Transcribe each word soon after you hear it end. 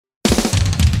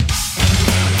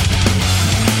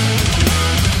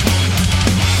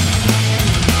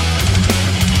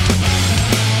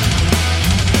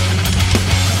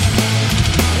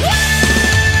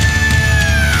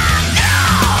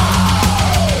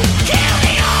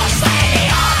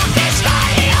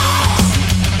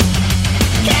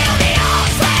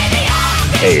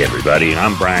Hey everybody,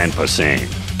 I'm Brian Posehn,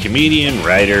 comedian,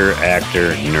 writer,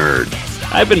 actor, nerd.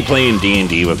 I've been playing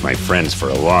D&D with my friends for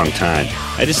a long time.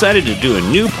 I decided to do a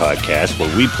new podcast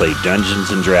where we play Dungeons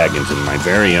 & Dragons in my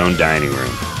very own dining room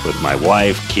with my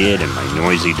wife, kid, and my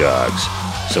noisy dogs.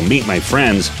 So meet my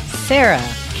friends, Sarah,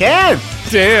 Ken,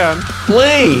 Dan,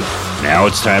 Lee. Now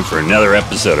it's time for another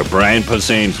episode of Brian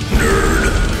Posehn's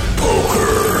Nerd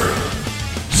Poker,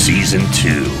 Season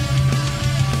 2.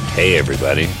 Hey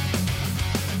everybody,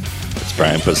 it's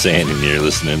Brian Posehn and you're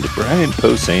listening to Brian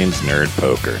Posehn's Nerd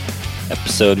Poker,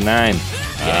 Episode 9.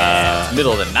 it's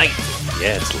middle of the night.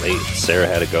 Yeah, it's late. Sarah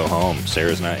had to go home.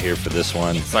 Sarah's not here for this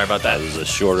one. Sorry about that. It was a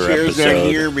shorter Sarah's episode. not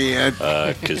here, man.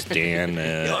 Because Dan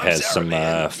has some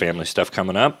family stuff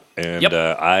coming up, and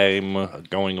I'm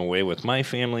going away with my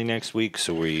family next week,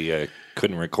 so we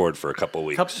couldn't record for a couple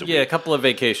weeks. A couple of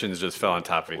vacations just fell on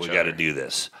top of each other. We got to do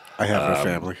this. I have a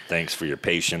family. Thanks for your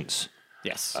patience.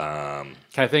 Yes. Can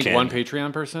I thank one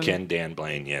Patreon person? Ken Dan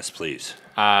Blaine, yes, please.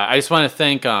 I just want to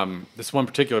thank this one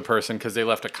particular person because they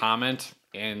left a comment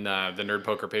in the Nerd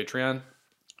Poker Patreon.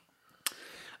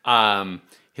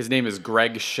 His name is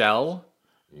Greg Schell,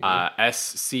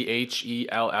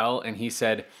 Schell, and he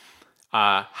said,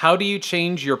 how do you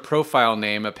change your profile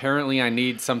name? Apparently I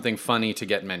need something funny to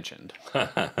get mentioned.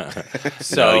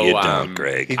 So, no, you don't,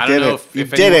 Greg. I don't know if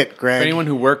Greg. If anyone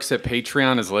who works at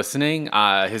Patreon is listening,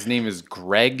 his name is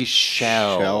Greg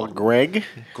Schell. Greg?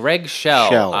 Greg Schell.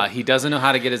 Schell. He doesn't know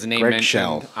how to get his name Greg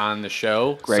mentioned Schell. on the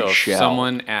show. Greg so if Schell.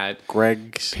 someone at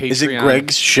Greg's. Patreon. Is it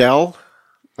Greg's Shell?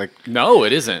 No,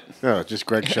 it isn't. No, just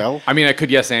Greg Shell? I mean, I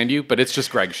could yes and you, but it's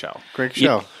just Greg Schell. Greg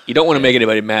Shell. You don't want to make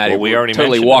anybody mad. Well, we We're already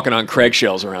totally mentioned walking on Craig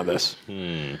shells around this.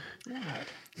 That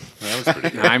was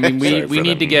pretty good. I mean, Sorry we for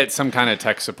need them. to get some kind of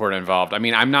tech support involved. I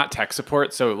mean, I'm not tech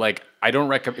support, so like I don't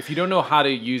recommend. If you don't know how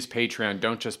to use Patreon,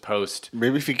 don't just post.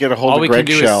 Maybe if you get a hold All of we Greg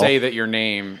can do Shell. is say that your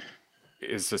name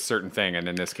is a certain thing, and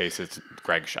in this case, it's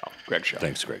Greg Schell. Greg Schell.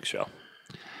 Thanks, Greg Schell.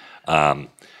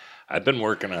 I've been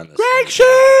working on this. Greg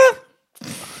Shell!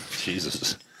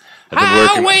 Jesus.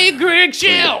 I've been working. Greg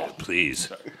Schell.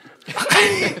 Please.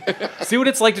 See what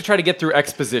it's like to try to get through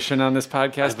exposition on this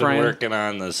podcast, I've been Brian? working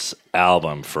on this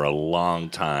album for a long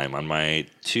time. On my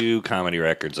 2 comedy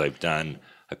records, I've done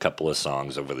a couple of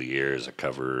songs over the years. I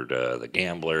covered The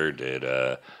Gambler, did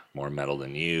More Metal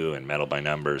Than You, and Metal by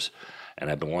Numbers. And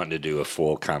I've been wanting to do a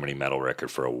full comedy metal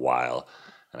record for a while.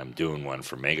 And I'm doing one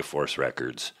for Megaforce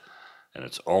Records. And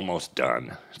it's almost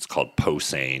done. It's called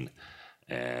Posehn.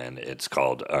 And it's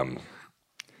called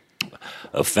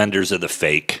Offenders of the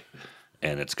Fake.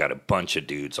 And it's got a bunch of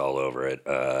dudes all over it.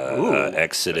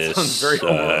 Exodus, sounds very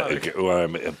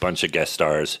a bunch of guest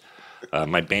stars.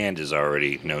 My band is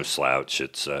already no slouch.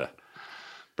 It's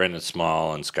Brendan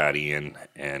Small and Scott Ian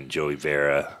and Joey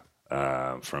Vera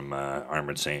from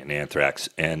Armored Saint and Anthrax.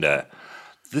 And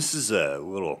this is a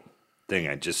little thing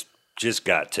I just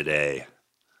got today.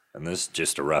 And this is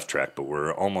just a rough track, but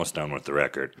we're almost done with the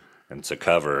record. And it's a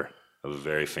cover of a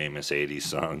very famous 80s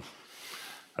song.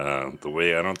 The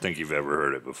way I don't think you've ever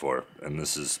heard it before. And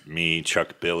this is me,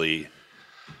 Chuck Billy,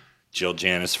 Jill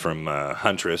Janis from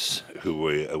Huntress, who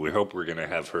we hope we're going to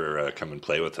have her come and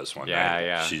play with us one night.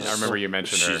 Yeah. I remember you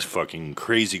mentioned her. She's fucking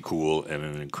crazy cool and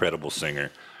an incredible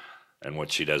singer. And what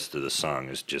she does to the song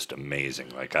is just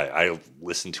amazing. Like, I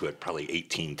listened to it probably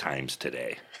 18 times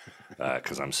today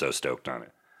because I'm so stoked on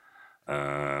it.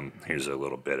 Here's a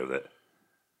little bit of it.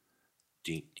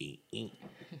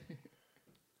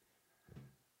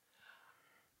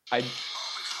 I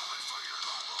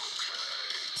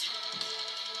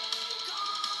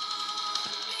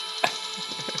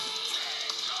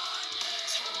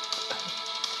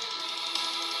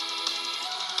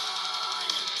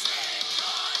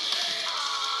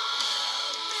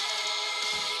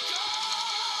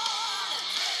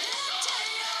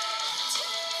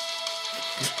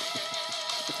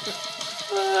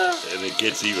And it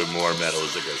gets even more metal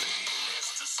as it goes.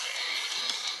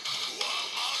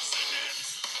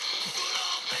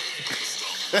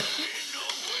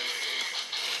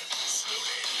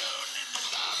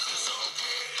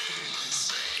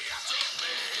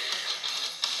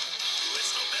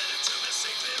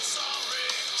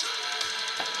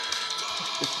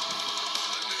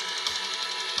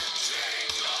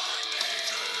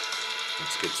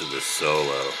 Let's get to the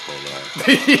solo. Hold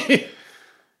on.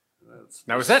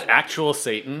 Now, is that actual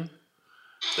Satan?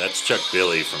 That's Chuck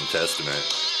Billy from Testament.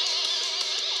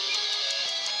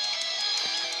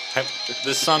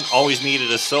 This song always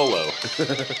needed a solo.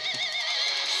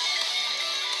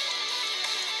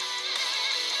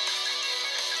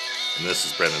 And this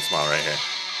is Brendan Small right here.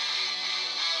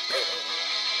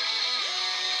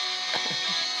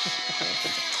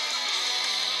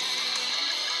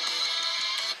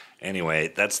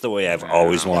 Anyway, that's the way I've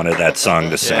always wanted that song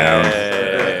to sound.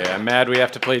 Hey, I'm mad we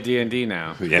have to play D&D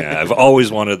now. Yeah, I've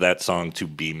always wanted that song to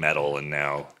be metal, and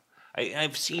now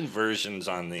I've seen versions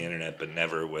on the internet, but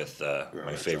never with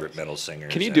my favorite metal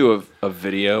singers. Can you do a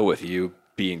video with you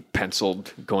being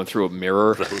penciled, going through a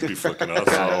mirror? That would be fucking awesome.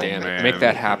 God damn it. Make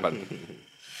that happen.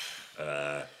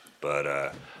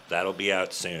 But that'll be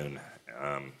out soon.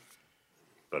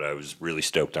 But I was really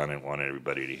stoked on it and wanted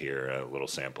everybody to hear a little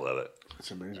sample of it.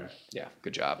 That's amazing. Yeah,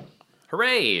 good job.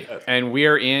 Hooray! And we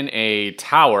are in a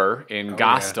tower in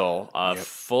Gostel,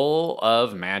 full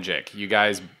of magic. You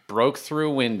guys broke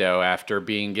through a window after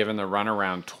being given the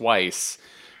runaround twice,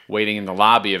 waiting in the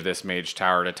lobby of this mage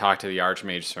tower to talk to the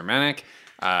Archmage Sermenic.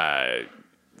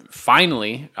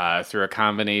 Finally, through a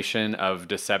combination of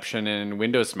deception and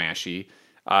window smashy,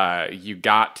 you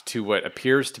got to what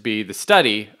appears to be the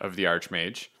study of the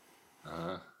Archmage.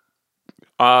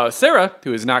 Sarah,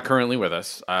 who is not currently with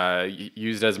us,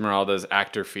 used Esmeralda's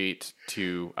actor feat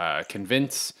to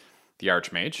convince the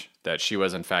Archmage that she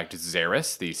was in fact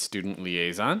Xeris, the student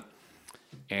liaison.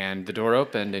 And the door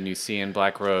opened, and you see in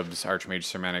black robes Archmage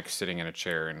Sermenic sitting in a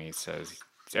chair, and he says,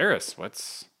 "Xeris,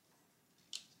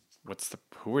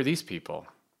 who are these people?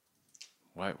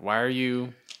 Why are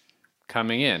you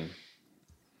coming in?"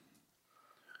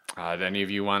 Do any of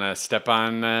you want to step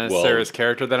on Sarah's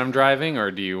character that I'm driving,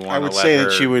 or do you want to let her... I would say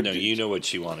that she would... No, you know what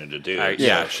she wanted to do.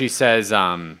 Yeah, she says,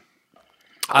 I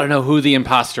don't know who the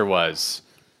imposter was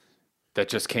that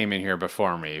just came in here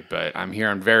before me, but I'm here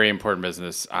on very important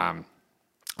business. I'm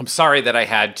sorry that I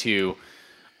had to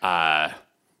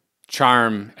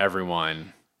charm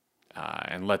everyone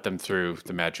and let them through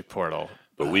the magic portal.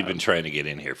 But we've been trying to get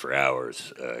in here for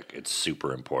hours. It's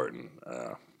super important.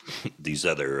 These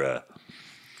other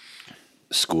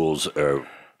schools,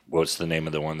 what's the name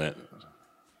of the one that...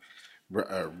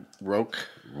 Roke?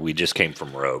 We just came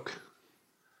from Roke.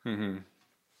 Mm-hmm.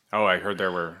 Oh, I heard there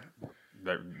were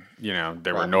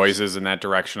noises in that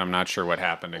direction. I'm not sure what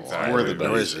happened exactly. Where the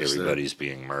noises? Everybody's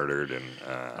being murdered. And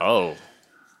Well,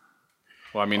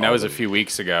 I mean, that was a few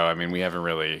weeks ago. I mean, we haven't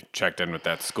really checked in with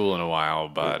that school in a while,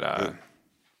 but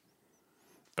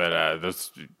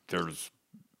there's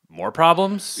more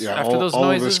problems after those noises?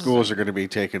 All of the schools are going to be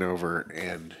taken over,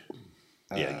 and...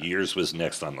 yours was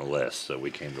next on the list, so we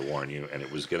came to warn you, and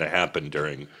it was going to happen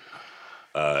during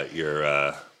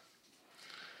your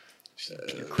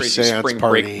crazy seance spring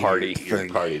party break party. your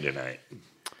party tonight.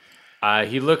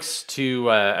 He looks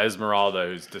to Esmeralda,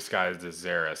 who's disguised as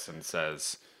Xeris, and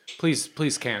says,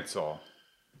 Please cancel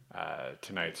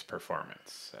tonight's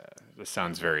performance. This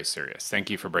sounds very serious. Thank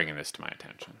you for bringing this to my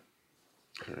attention."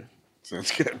 Okay.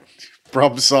 Sounds good.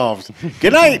 Problem solved.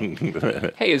 Good night.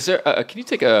 Hey, is there? Can you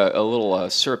take a little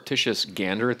surreptitious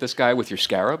gander at this guy with your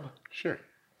scarab? Sure.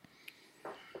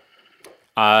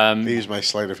 I use my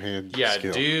sleight of hand Yeah,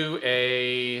 skill.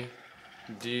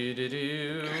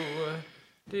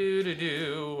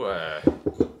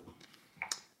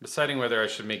 Deciding whether I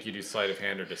should make you do sleight of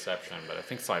hand or deception, but I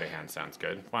think sleight of hand sounds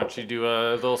good. Why don't you do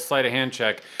a little sleight of hand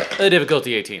check?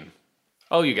 Difficulty 18.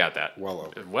 Oh, you got that. Well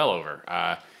over. Well over.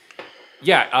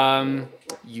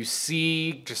 You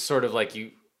see just sort of like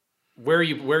where are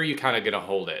you kind of gonna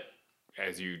hold it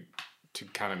to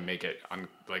kind of make it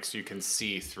so you can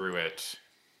see through it.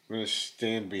 I'm going to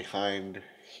stand behind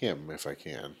him if I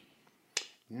can.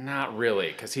 Not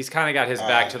really, because he's kind of got his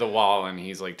back to the wall and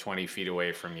he's like 20 feet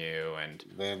away from you, and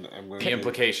Then I'm going the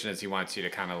implication is he wants you to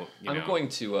kind of I'm going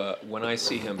to when I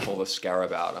see him pull the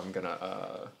scarab out, I'm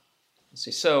gonna let's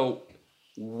see. So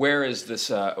where is this?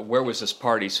 Where was this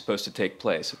party supposed to take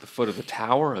place? At the foot of the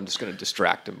tower? I'm just going to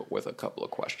distract him with a couple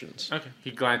of questions. Okay.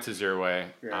 He glances your way.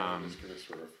 I'm just going to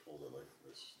sort of hold it like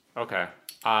this. Okay.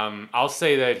 I'll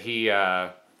say that he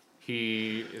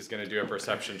is going to do a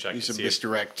perception check. Use to a see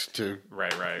misdirect to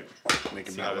right. make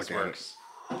him See how not this look at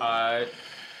works.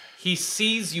 He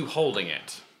sees you holding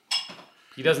it.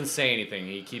 He doesn't say anything.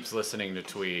 He keeps listening to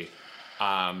Twee.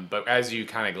 But as you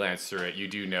kind of glance through it, you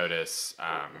do notice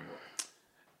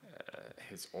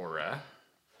his aura.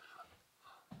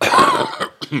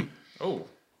 Oh.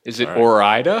 Is it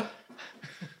Orida?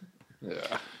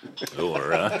 Yeah.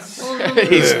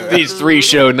 these 3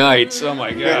 show nights. Oh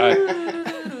my god.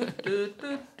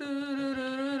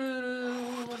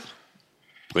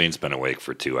 Queen's been awake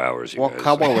for 2 hours. Well, guys.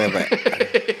 come on with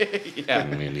it.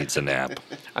 Yeah. He needs a nap.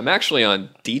 I'm actually on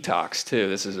detox too.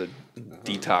 This is a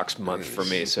detox month for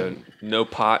me. So no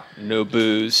pot, no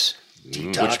booze,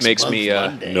 which makes me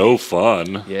No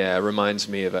fun. yeah, it reminds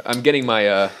me of I'm getting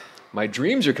my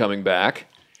dreams are coming back,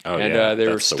 Oh, and yeah,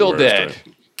 they're that's the still worst, dead.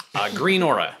 right? Green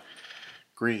aura.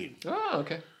 Green. Oh,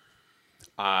 okay.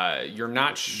 You're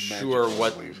not sure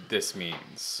what this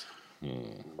means.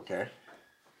 Okay.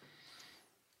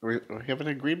 We haven't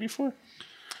agreed before?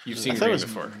 You've seen I thought green it was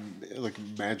before. like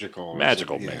magical. or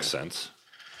Magical something. makes sense.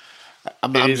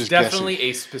 I'm It is just definitely guessing.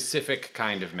 a specific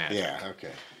kind of magic. Yeah,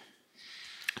 okay.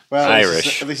 Well,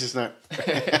 Irish. At least it's not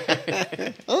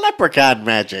leprechaun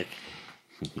magic.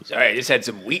 Sorry, I just had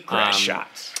some wheatgrass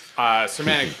shots. Sir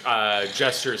Manic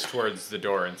gestures towards the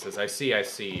door and says, I see.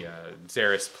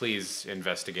 Xeris, please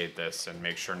investigate this and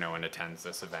make sure no one attends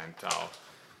this event.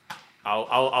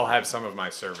 I'll have some of my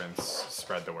servants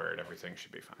spread the word. Everything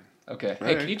should be fine. Okay.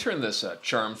 Hey, can you turn this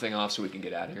charm thing off so we can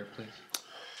get out of here, please?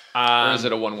 Or is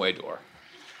it a one-way door?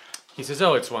 He says,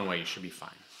 oh, it's one way. You should be fine.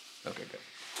 Okay, good.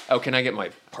 Oh, can I get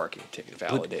my parking ticket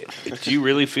validated? Do you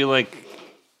really feel like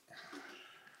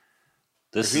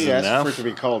this If is he asked enough? for it to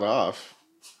be called off,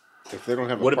 if they don't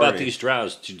have a What party, about these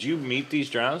drows? Did you meet these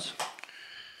drows?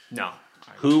 No.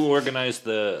 Who organized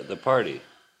the party?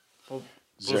 Well,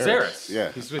 Xeris. Xeris.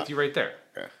 Yeah. He's with you right there.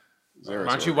 Yeah.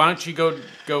 Why don't you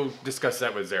go discuss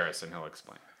that with Xeris and he'll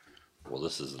explain. Well,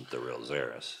 this isn't the real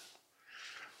Xeris.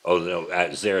 Oh no,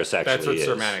 Xeris actually That's what is.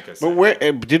 Sir Manic is But saying. where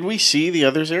did we see the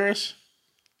other Xeris?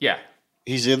 Yeah.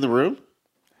 He's in the room,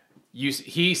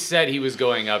 He said he was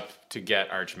going up to get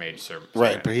Archmage Sir. right?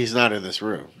 Manic. But he's not in this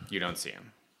room. You don't see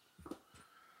him.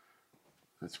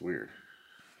 That's weird.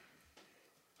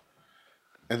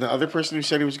 And the other person who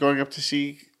said he was going up to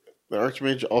see the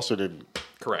Archmage also didn't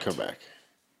Correct. come back,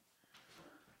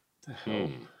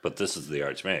 But this is the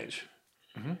Archmage.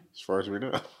 as far as we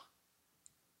know.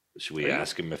 Should we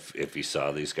ask him if he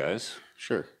saw these guys?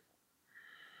 Sure.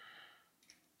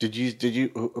 Did you?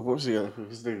 What was the other? Who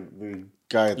was the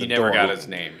guy at the You never door? got his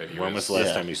name, but he When was was. the last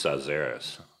Yeah. time you saw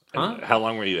Xeris? Huh? And how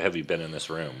long have you been in this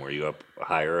room? Were you up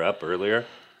higher up earlier?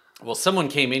 Well, someone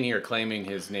came in here claiming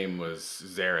his name was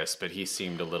Xeris, but he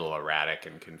seemed a little erratic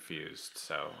and confused.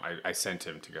 So I sent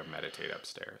him to go meditate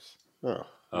upstairs. Oh,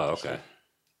 Oh, okay.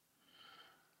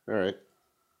 all right.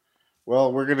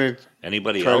 Well, we're gonna.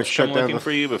 Anybody Try to else shut come down looking the-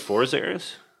 for you before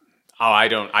Xeris? Oh, I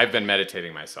don't. I've been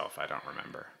meditating myself. I don't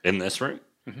remember. In this room?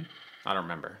 I don't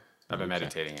remember. I've been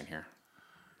meditating in here.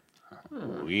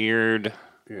 Weird.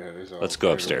 Yeah, there's Let's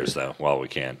go upstairs though, while we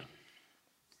can.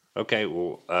 Okay,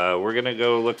 well, we're gonna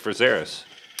go look for Xeris,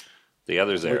 the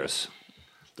other Xeris,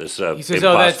 this He says,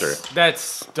 imposter. "Oh,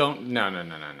 that's don't no.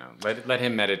 Let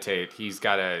him meditate. He's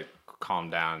got to calm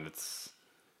down.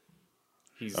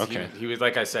 He's Okay. He was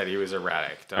like I said. He was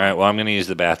erratic. All right, well, I'm gonna use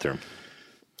the bathroom.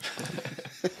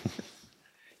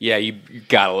 Yeah, you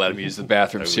gotta let him use the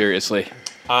bathroom seriously. He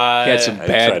Uh, had some I tried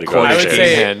bad to go corner I would upstairs.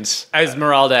 say hands.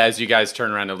 Esmeralda, as you guys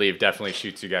turn around to leave, definitely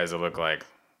shoots you guys a look like.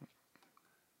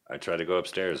 I try to go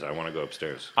upstairs. I want to go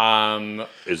upstairs. Um,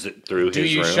 Is it through do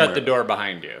his you room? shut or- the door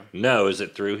behind you? No, is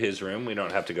it through his room? We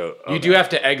don't have to go. You do have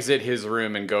to exit his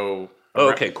room and go. Oh,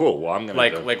 around- okay, cool. Well, I'm gonna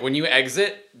go. Like when you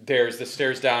exit, there's the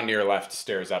stairs down to your left,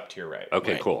 stairs up to your right.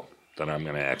 Okay, Right. cool. Then I'm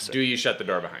gonna exit. Do you shut the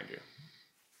door behind you?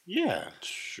 Yeah,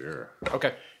 Sure.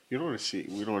 Okay. you don't want to see.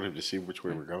 We don't want him to see which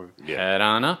way we're going. Yeah. Head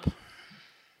on up.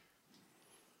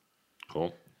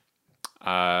 Cool.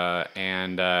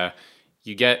 And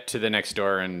you get to the next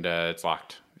door, and it's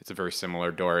locked. It's a very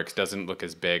similar door. It doesn't look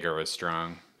as big or as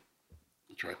strong.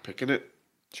 Try picking it.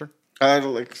 Sure.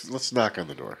 Let's knock on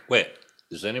the door. Wait,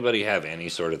 does anybody have any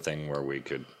sort of thing where we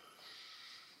could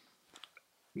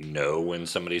know when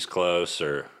somebody's close,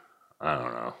 or I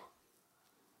don't know,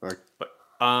 Like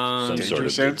some danger sort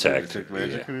of sense or detect? detect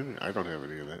magic. Yeah. or anything? I don't have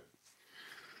any of that.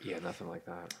 Yeah, nothing like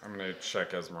that. I'm gonna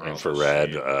check Esmeralda.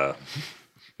 Infrared,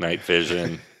 night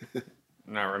vision.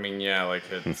 No, I mean like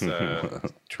it's.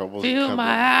 Troubles. Feel coming. my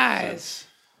eyes.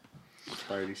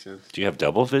 Spidey sense. Do you have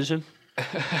double vision?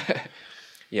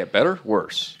 Yeah, better,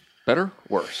 worse. Better,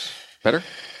 worse. Better?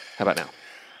 How about now?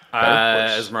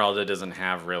 worse. Esmeralda doesn't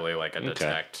have really like a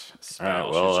detect spell. All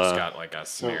right, well, She's just got like a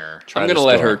snare. Try I'm going to this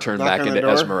let door. her turn Knock back on the into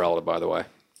door? Esmeralda, by the way.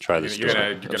 Try this You're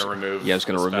door. gonna remove. Yeah, I was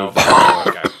gonna the remove spell.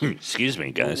 Okay. Excuse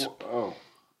me, guys. Oh,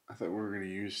 I thought we were going to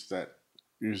use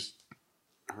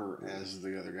her as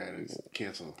the other guy to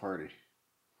cancel the party.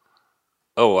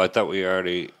 Oh, I thought we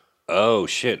already. Oh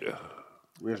shit.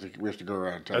 We have to go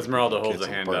around. And tell Esmeralda people to holds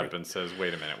a cancel hand the party. up and says,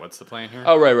 "Wait a minute, what's the plan here?"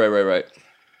 Oh, right.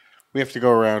 We have to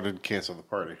go around and cancel the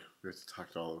party. We have to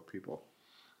talk to all the people.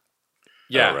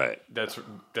 Yeah, Oh, right. That's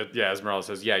that. Yeah, Esmeralda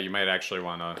says, "Yeah, you might actually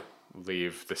want to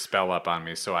leave the spell up on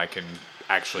me so I can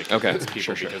actually convince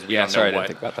people sure. because we Yeah, don't sorry, I know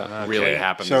didn't what think about that. really Okay.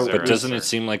 happened." So- to But Xeris doesn't or- it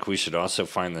seem like we should also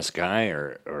find this guy,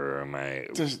 or am I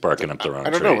Just- barking up the wrong I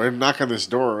don't tree? know. We're knock on this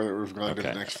door that we've gone to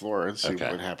Okay. the next floor and see Okay.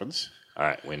 what happens. All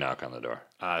right, we knock on the door.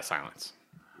 silence?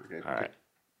 Okay. All right.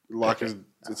 Lock is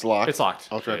it's locked. It's locked.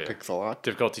 I'll try Yeah, to pick the lock.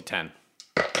 Difficulty 10.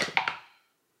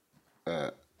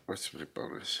 What's my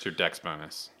bonus? It's your dex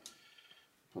bonus.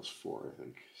 +4, I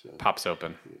think. So. Pops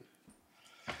open.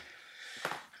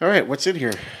 All right, what's in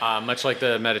here? Much like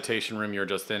the meditation room you were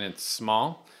just in, it's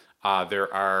small.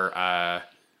 There are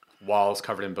walls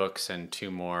covered in books and 2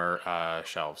 more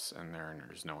shelves, and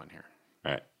there's no one here.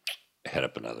 All right. Head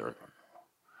up another.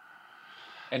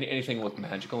 Anything look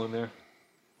magical in there?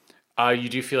 You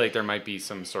do feel like there might be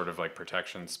some sort of like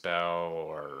protection spell,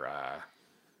 or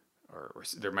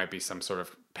there might be some sort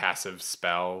of passive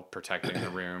spell protecting the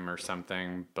room or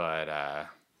something, but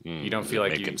you don't feel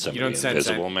like you don't sense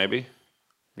invisible, maybe.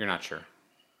 You're not sure.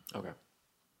 Okay.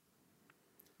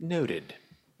 Noted.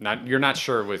 You're not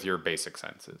sure with your basic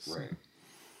senses. Right.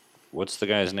 What's the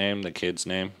guy's name? The kid's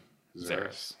name?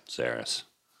 Zaris. Zaris.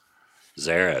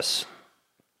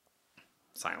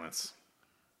 Silence.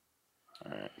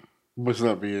 All right. Must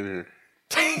not be in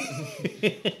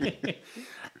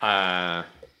here.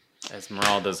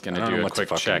 Esmeralda's going to do a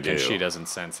quick check, and she doesn't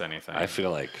sense anything. I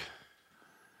feel like...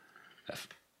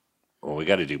 Well, we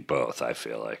got to do both, I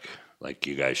feel like. Like,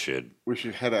 you guys should... We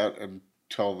should head out and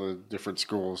tell the different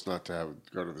schools not to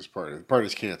go to this party. The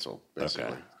party's canceled,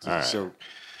 basically. Okay. All right. So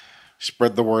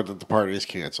spread the word that the party is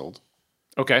canceled.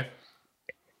 Okay.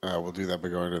 We'll do that by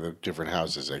going to the different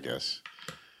houses, I guess.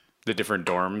 The different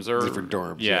dorms are... Different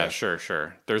dorms, Yeah, yeah.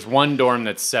 sure. There's one dorm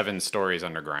that's 7 stories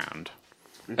underground.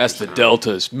 That's the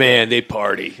Deltas. Man, they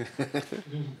party.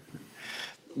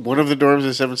 One of the dorms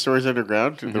is 7 stories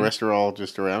underground, and the rest are all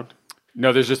just around?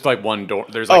 No, there's just like one dorm.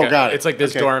 There's like got it. It's like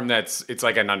this Okay. dorm it's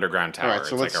like an underground tower. All right,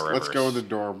 so it's like a let's go in reverse. the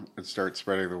dorm and start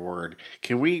spreading the word.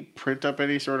 Can we print up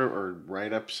any sort of, or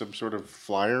write up some sort of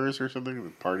flyers or something? The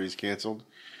party's canceled?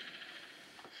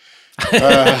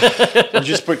 Or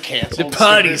just put canceled. The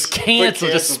party's stickers. Put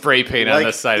canceled. Just spray paint on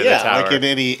the side of the tower. like in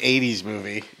any 80s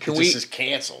movie. Can It we- just says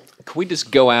canceled. Can we just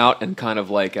go out and kind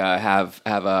of like have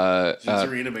a Does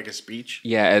Serena make a speech?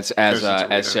 yeah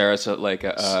as Sarah so like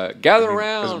gather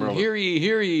around, Esmeralda. hear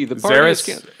ye, the party is Zaris,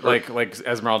 canceled. like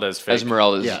Esmeralda is fake.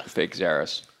 Esmeralda's Yeah. fake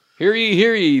Zaris. Hear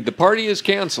ye, the party is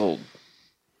canceled.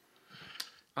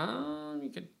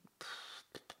 You could.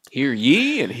 Hear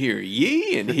ye and hear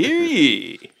ye and hear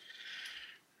ye.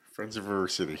 Friends of River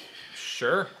City.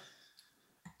 Sure.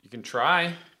 You can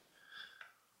try.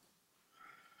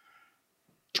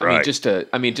 Just to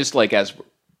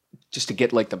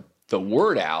get like the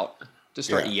word out, to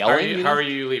start Yeah. yelling. How are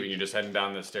you leaving? You're just heading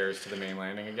down the stairs to the main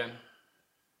landing again?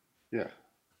 Yeah.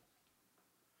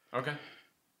 Okay.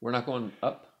 We're not going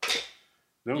up.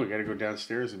 No, we got to go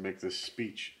downstairs and make this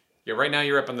speech. Yeah, right now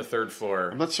you're up on the 3rd floor.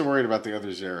 I'm not so worried about the other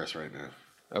Zaris right now.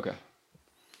 Okay.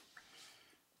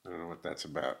 I don't know what that's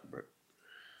about, but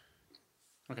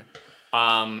Okay.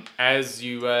 As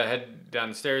you head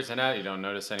downstairs and out, you don't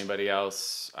notice anybody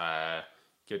else.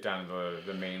 Get down to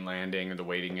the main landing, the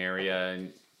waiting area,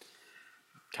 and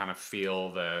kind of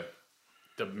feel the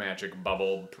magic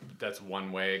bubble. That's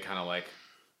one way, kind of like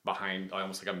behind,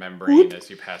 almost like a membrane as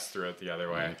you pass through it the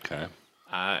other way. Okay.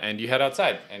 And you head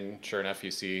outside, and sure enough,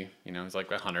 you see, it's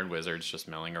like 100 wizards just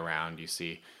milling around. You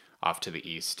see off to the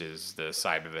east is the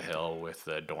side of the hill with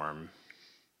the dorm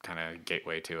kind of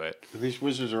gateway to it. these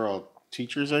wizards are all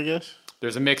teachers, I guess?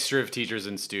 There's a mixture of teachers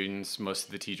and students. Most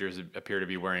of the teachers appear to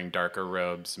be wearing darker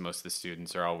robes. Most of the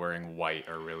students are all wearing white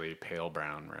or really pale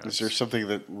brown robes. Is there something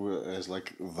that is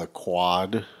like the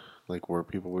quad, like where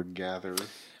people would gather?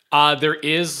 There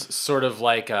is sort of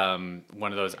like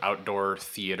one of those outdoor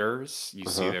theaters. You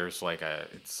see there's like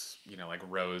like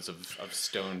rows of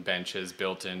stone benches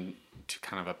built in to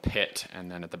kind of a pit,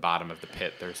 and then at the bottom of the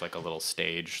pit there's like a little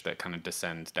stage that kind of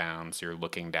descends down, so you're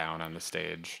looking down on the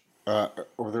stage.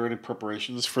 Were there any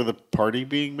preparations for the party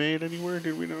being made anywhere?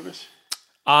 Did we notice?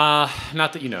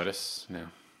 Not that you notice, no.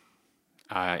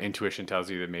 Intuition tells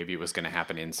you that maybe it was going to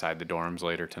happen inside the dorms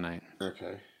later tonight.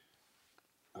 Okay.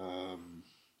 Well,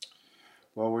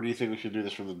 where do you think we should do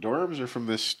this? From the dorms or from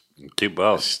this? Do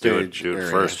both. Do it Stage area.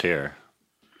 first here.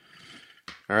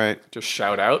 All right. Just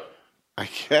shout out. I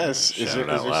guess. Is there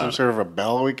out some loud. sort of a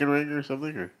bell we can ring or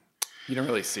something? Or? You don't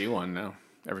really see one, no.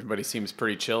 Everybody seems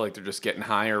pretty chill, like they're just getting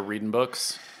high or reading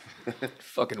books.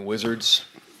 Fucking wizards.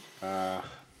 All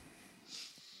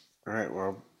right.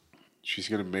 Well, she's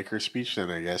gonna make her speech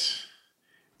then, I guess.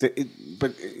 I feel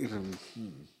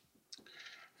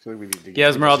like we need to. Yeah,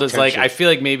 Esmeralda's like, I I feel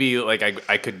like maybe like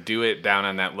I could do it down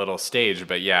on that little stage,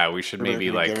 but yeah, we should maybe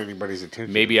get like anybody's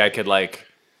attention. maybe I could like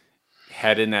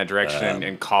head in that direction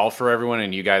and call for everyone,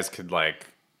 and you guys could like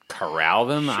corral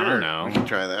them. I don't know. We can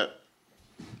try that.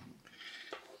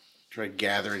 Try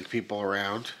gathering people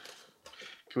around.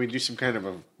 Can we do some kind of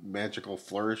a magical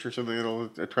flourish or something that'll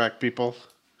attract people?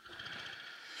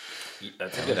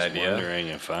 That's a good idea. Wondering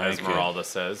if I could. Esmeralda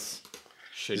says.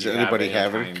 Does anybody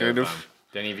have any kind of?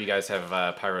 Do any of you guys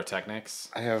have pyrotechnics?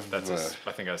 I have. That's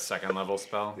I think a 2nd level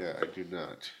spell. Yeah, I do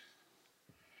not.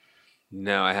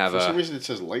 No, I have For some reason it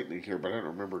says lightning here, but I don't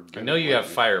remember. I know you have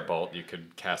firebolt. You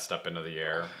could cast up into the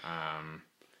air.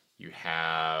 You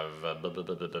have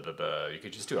you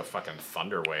could just do a fucking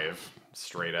thunder wave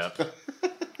straight up.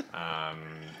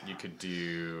 You could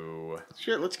do.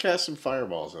 Sure, let's cast some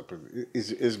fireballs up.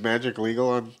 Is magic legal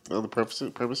on the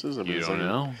premises? I mean, You don't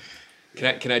know.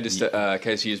 Can I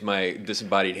just use my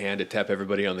disembodied hand to tap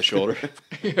everybody on the shoulder?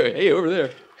 Hey, over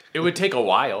there. It would take a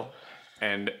while,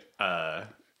 and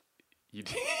you.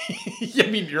 I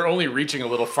mean, you're only reaching a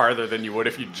little farther than you would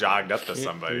if you jogged up to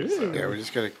somebody. So. Yeah, we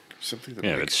just gotta something that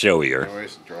Yeah, makes it's showier.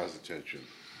 noise and draws attention.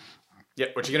 Yeah,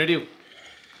 what you gonna do?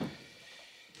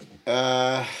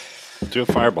 Do a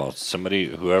fireball. Somebody,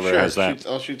 whoever Sure, has that.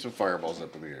 I'll shoot some fireballs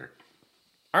up in the air.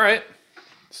 All right.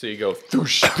 So you go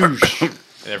thoosh, thoosh,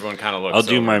 and everyone kind of looks. I'll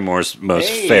do over. my most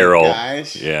Hey, feral.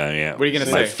 guys. Yeah. What are you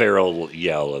gonna My say? feral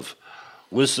yell of,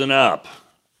 "Listen up!"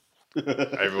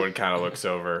 Everyone kind of looks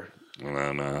over. And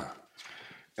then,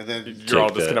 And then You're all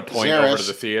Take just the- gonna point Xeris. over to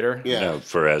the theater. yeah, no,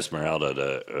 for Esmeralda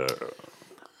to,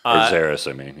 or Xeris,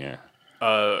 I mean,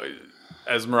 yeah.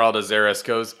 Esmeralda Xeris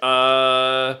goes,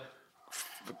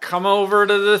 come over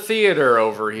to the theater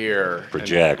over here.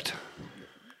 Project.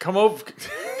 Come over.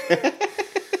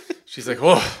 She's like,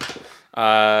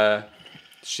 whoa.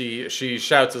 She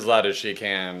shouts as loud as she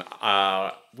can.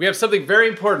 We have something very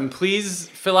important. Please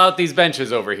fill out these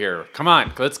benches over here. Come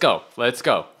on, let's go.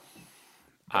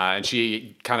 And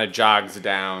she kind of jogs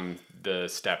down the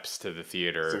steps to the is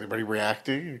theater. anybody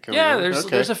reacting? Coming Yeah, over?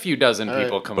 there's a few dozen All right.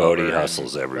 people come over. Bodhi and-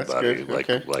 hustles everybody good, like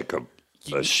okay. like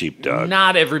a sheepdog.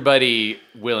 Not everybody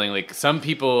willingly. Some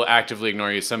people actively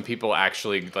ignore you. Some people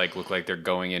actually look like they're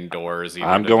going indoors. either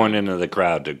I'm to- going into the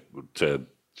crowd to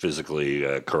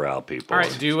physically corral people. All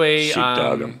right, do a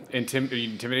sheepdog 'em.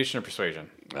 intimidation or persuasion.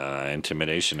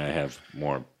 Intimidation. I have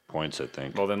more points, I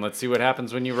think. Well, then let's see what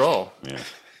happens when you roll. Yeah.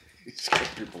 You scare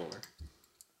people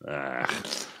away.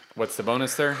 What's the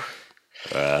bonus there?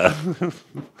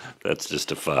 That's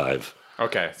just a 5.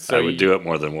 Okay, so I would do it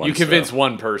more than once. You convince though.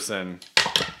 one person.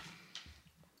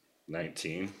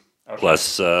 19 plus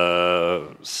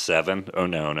 7. Oh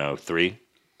no, 3.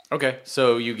 Okay,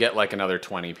 so you get like another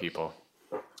 20 people.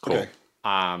 Cool. Okay.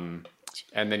 And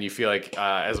then you feel like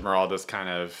Esmeralda's kind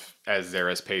of, as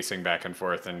Zara's pacing back and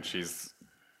forth, and she's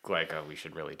like, oh, we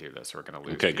should really do this. We're going to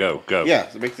lose. Okay, people. go. Yeah,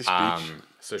 make the speech.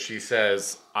 So she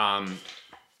says, I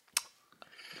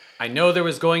know there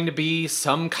was going to be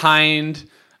some kind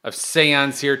of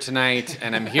seance here tonight,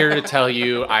 and I'm here to tell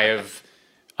you I have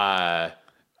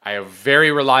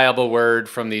very reliable word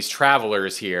from these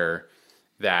travelers here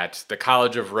that the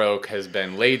College of Roke has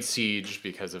been laid siege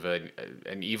because of an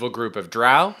evil group of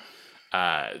drow.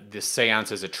 This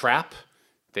seance is a trap.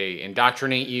 They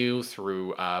indoctrinate you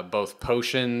through both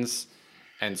potions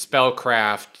and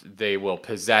spellcraft. They will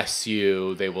possess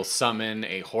you. They will summon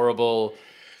a horrible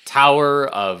tower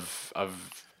of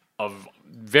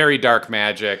very dark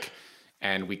magic,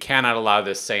 and we cannot allow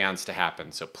this seance to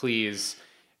happen. So please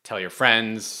tell your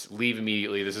friends, leave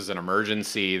immediately. This is an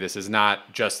emergency. This is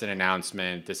not just an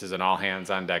announcement. This is an all hands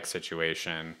on deck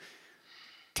situation.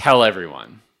 Tell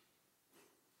everyone.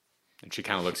 And she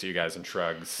kind of looks at you guys and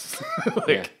shrugs.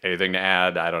 Anything to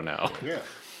add? I don't know. Yeah.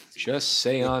 Just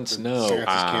seance no. Seance is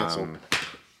canceled.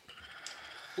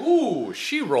 Ooh,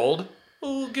 she rolled.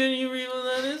 Oh, can you read what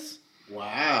that is?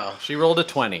 Wow. She rolled a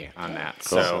 20 on that.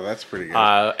 So So that's pretty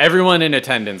good. everyone in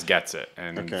attendance gets it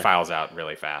and Okay. files out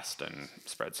really fast and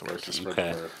spreads the word. Spread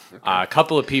Okay. the word. A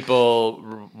couple of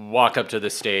people walk up to the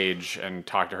stage and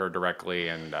talk to her directly,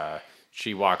 and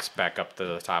she walks back up to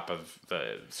the top of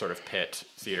the sort of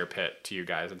theater pit to you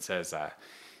guys and says,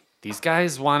 these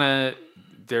guys want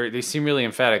to, they seem really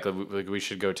emphatic, like we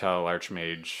should go tell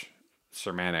Archmage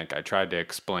Sir Manic. I tried to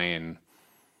explain,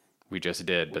 we just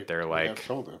did, but they're I've like,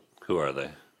 told him. Who are they?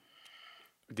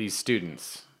 these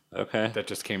students Okay. that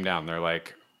just came down, they're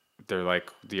like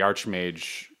the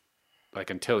Archmage, like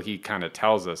until he kind of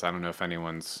tells us, I don't know if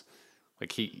anyone's,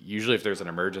 like usually if there's an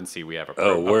emergency, we have a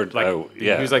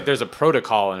yeah. He was like, there's a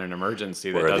protocol in an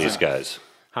emergency that Where are doesn't. these guys?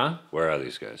 Huh? Where are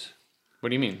these guys? What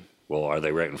do you mean? Well, are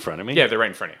they right in front of me? Yeah, they're right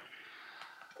in front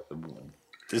of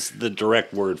This is the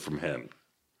direct word from him.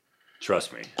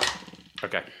 Trust me. you.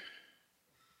 Okay.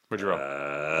 What'd you roll?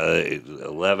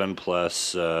 11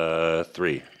 plus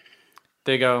 3.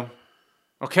 They go,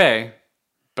 okay,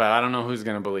 but I don't know who's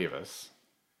gonna believe us.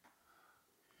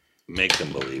 Make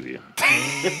them believe you.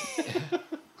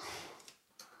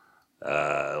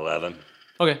 11.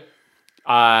 Okay.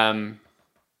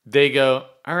 They go,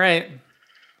 all right.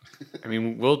 I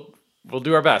mean, we'll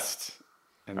do our best.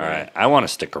 And All right, I want to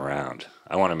stick around.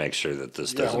 I want to make sure that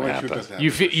this Yeah, doesn't we'll make sure it happen. doesn't happen.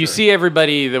 You for you sure. see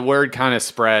everybody. The word kind of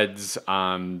spreads.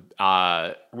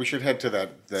 We should head to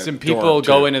that Some dorm, people too.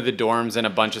 go into the dorms, and a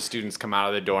bunch of students come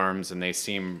out of the dorms, and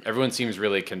everyone seems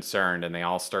really concerned, and they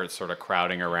all start sort of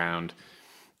crowding around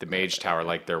the mage tower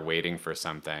like they're waiting for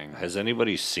something. Has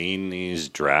anybody seen these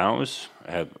drows?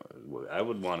 I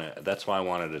would want to. That's why I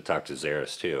wanted to talk to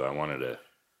Zaris too. I wanted to.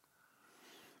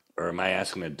 Or am I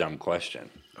asking a dumb question?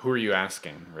 Who are you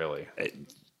asking, really?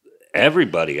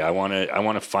 Everybody. I want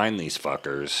to find these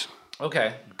fuckers.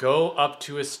 Okay, go up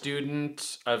to a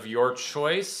student of your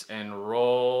choice and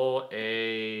roll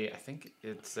I think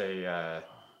it's a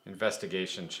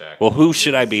investigation check. Well, who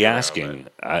should I be Zero, asking?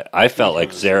 I felt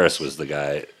like Zaris was the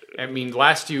guy. I mean,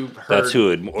 last you heard, That's who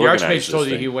had the organized Archmage this told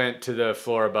you thing. he went to the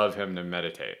floor above him to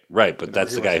meditate. Right, but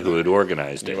that's the guy who had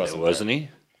organized He it, wasn't wasn't he?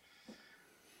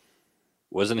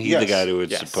 Wasn't he the Yes. guy who had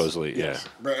Yes. supposedly? Yes,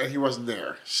 but he wasn't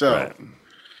there. So Yeah. Right.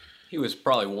 He was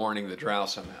probably warning the drow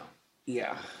somehow.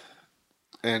 yeah,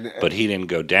 and But he didn't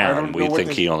go I down. don't We know what think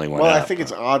the- he only went Well, up. I think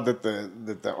it's odd that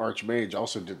the Archmage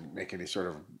also didn't make any sort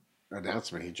of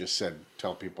announcement. He just said,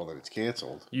 "Tell people that it's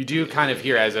canceled." You do kind of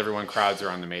hear as everyone crowds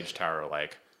around the mage tower,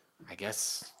 like, I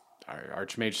guess our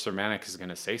Archmage Sermanic is going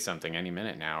to say something any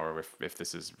minute now, or if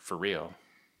this is for real.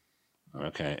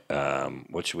 Okay.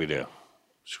 What should we do?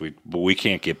 But we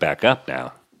can't get back up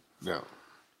now. No.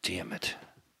 Damn it.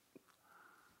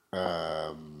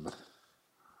 Um,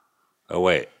 Oh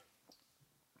wait.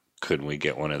 Couldn't we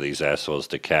get one of these assholes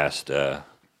to cast?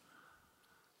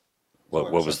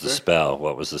 What was the spell?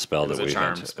 What was the spell was that a we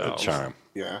charm had? spell. A charm.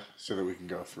 yeah, so that we can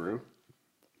go through.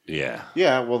 Yeah.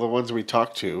 Yeah, well, the ones we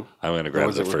talked to. I'm going to grab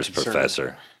ones the that were first concerned.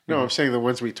 professor. No, I'm saying the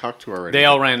ones we talked to already. They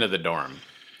all ran to the dorm.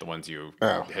 The ones you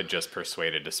Oh. had just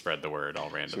persuaded to spread the word all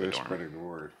ran to So the they're dorm. spreading the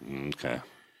word. Okay.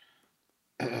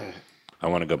 I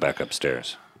want to go back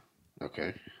upstairs.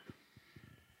 Okay.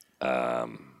 How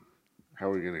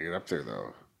are we going to get up there,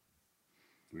 though?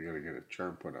 We got to get a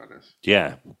charm put on us.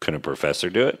 Yeah. Can a professor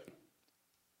do it?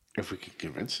 If we can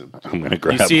convince them. I'm going to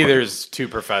grab You see one. there's two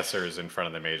professors in front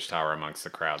of the mage tower amongst the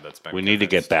crowd that's been We need to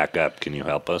get convinced. back up. Can you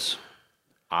help us?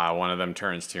 One of them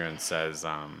turns to you and says,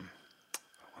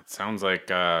 it sounds like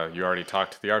you already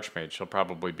talked to the Archmage. She'll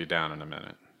probably be down in a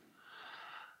minute.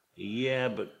 Yeah,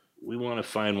 but we want to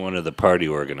find one of the party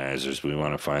organizers. We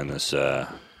want to find this Waiting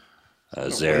in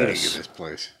Zaris. this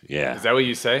place. Yeah. Is that what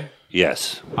you say?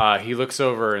 Yes. He looks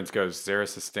over and goes,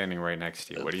 Zaris is standing right next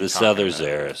to you. What are you This talking other about?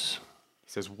 Zaris. He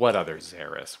says, what other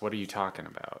Zaris? What are you talking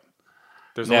about?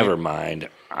 There's Never only- mind.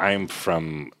 I'm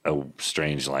from a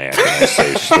strange land, and I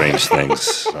say strange things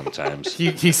sometimes.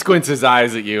 He squints his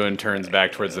eyes at you and turns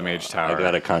back towards the mage I tower.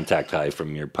 got a contact high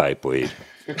from your pipe weed.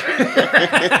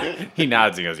 He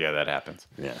nods and goes, yeah, that happens.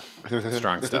 Yeah.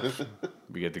 Strong stuff.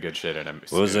 We get the good shit at him.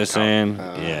 What was I saying?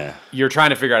 Yeah. You're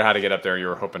trying to figure out how to get up there. You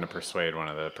were hoping to persuade one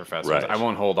of the professors. Right. I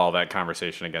won't hold all that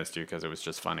conversation against you because it was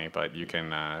just funny, but you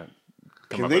can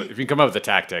Can they- if you can come up with a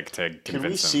tactic to convince Can we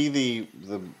them. see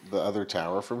the other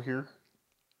tower from here?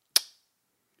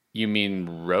 You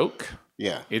mean Roke?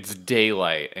 Yeah. It's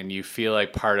daylight, and you feel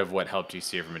like part of what helped you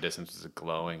see it from a distance is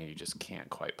glowing, and you just can't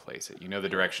quite place it. You know the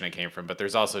direction it came from, but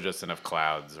there's also just enough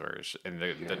clouds, and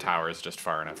the tower is just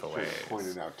far enough away.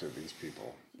 Pointed out to these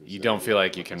people. You don't feel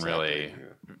like you can What's really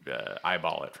happening,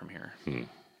 eyeball it from here.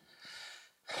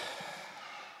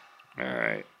 All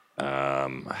right.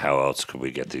 How else could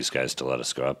we get these guys to let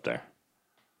us go up there?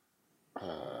 We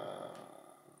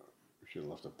should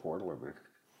have left a portal in there.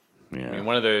 Yeah. I mean,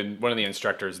 one of the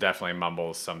instructors definitely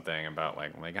mumbles something about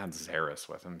like, well, they got Zaris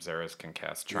with him. Zaris can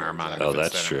cast charm on him. Oh, if it's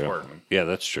that's that true. Important. Yeah,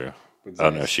 that's true. But Oh,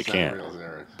 no, Zaris- she it's not can't. real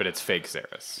Zaris. But it's fake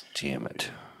Zaris. Damn it.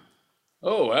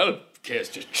 Oh, I'll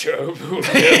cast a charm.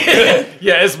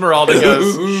 Yeah, Esmeralda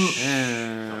goes,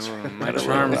 my Gotta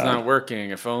charm's roll out. not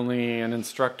working. If only an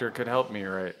instructor could help me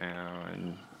right now.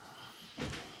 And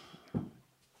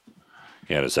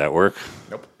Yeah, does that work?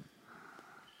 nope.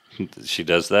 She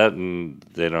does that and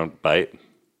they don't bite?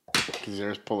 Can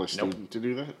Zaris pull a student to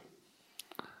do that?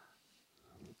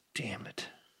 Damn it.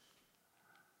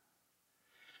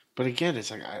 But again, it's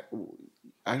like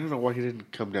I don't know why he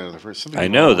didn't come down to the first. Something I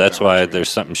wrong know, with that's that why archery. there's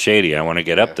something shady. I want to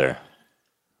get up there.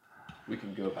 We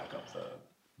can go back up the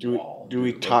Do wall.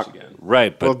 we the ropes talk? again.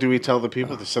 Right, but Well, do we tell the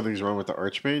people that something's wrong with the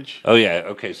Archmage? oh yeah,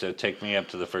 okay. So take me up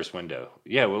to the first window.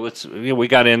 Yeah, well, we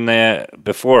got in there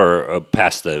before,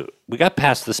 we got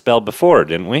past the spell before,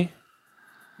 didn't we?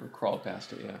 We crawled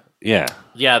past it, yeah. Yeah.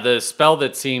 Yeah, the spell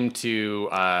that seemed to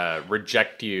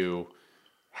reject you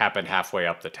happened halfway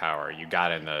up the tower. You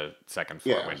got in the second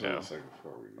floor Yeah, it's on window. the second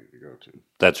floor we need to go to.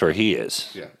 That's where he is.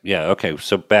 Yeah. Yeah. Okay.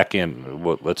 So back in.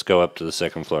 Well, let's go up to the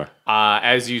second floor.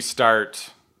 As you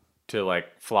start to like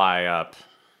fly up,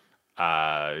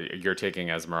 you're taking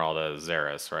Esmeralda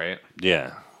Zaris, right?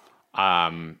 Yeah.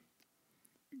 A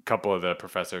couple of the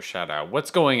professors shout out,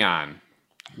 "What's going on?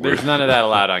 There's none of that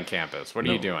allowed on campus. What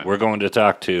are you doing?" We're going to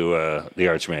talk to the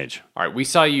Archmage. All right, we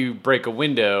saw you break a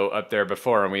window up there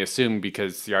before, and we assumed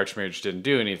because the Archmage didn't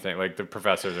do anything, like the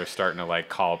professors are starting to like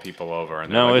call people over,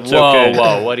 and they're No, like, it's whoa, okay.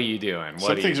 whoa, what are you doing? What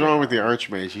Something's are you wrong with the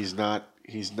Archmage.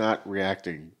 He's not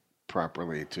reacting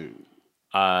properly to.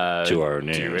 To our Do a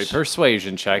news.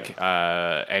 persuasion check.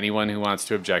 Anyone who wants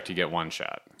to object, you get one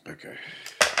shot. Okay.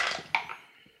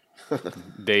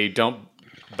 They don't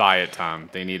buy it, Tom.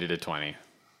 They needed a 20.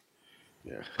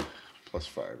 Yeah.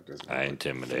 +5 doesn't. I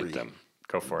intimidate them.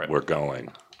 Go for it. We're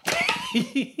going.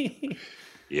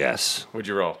 Yes. What'd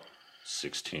you roll?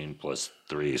 16 plus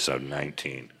 3, so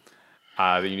 19.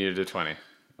 You needed a 20.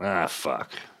 Ah,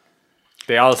 fuck.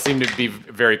 They all seem to be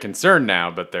very concerned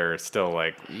now, but they're still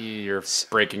like, you're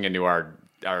breaking into our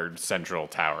central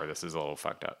tower. This is a little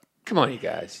fucked up. Come on, you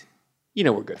guys. You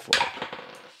know we're good for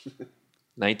it.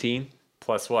 19.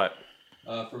 Plus what?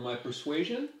 For my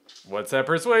persuasion? What's that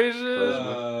persuasion?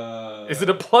 Is it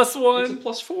a +1? It's a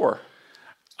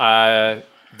 +4.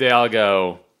 They all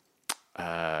go,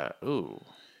 ooh.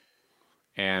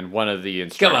 And one of the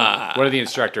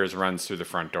instructors runs through the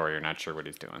front door. You're not sure what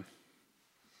he's doing.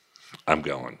 I'm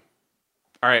going.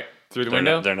 All right, through the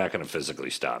window? They're not going to physically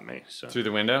stop me. So Through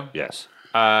the window? yes.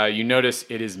 You notice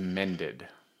it is mended.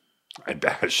 I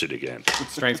bash it again.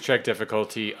 Strength check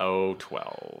difficulty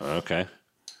 012. Okay.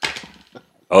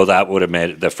 Oh, that would have made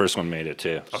it. The first one made it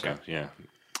too. Okay. So, yeah.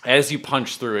 As you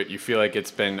punch through it, you feel like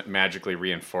it's been magically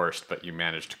reinforced, but you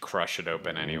managed to crush it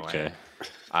open anyway. Okay.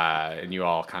 And you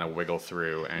all kind of wiggle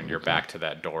through, and you're back to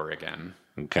that door again.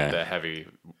 Okay. The heavy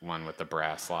one with the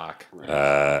brass lock.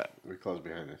 We close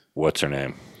behind us. What's her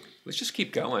name? Let's just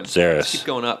keep going. Zaris. Let's keep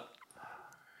going up.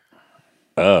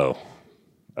 Oh.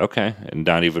 Okay. And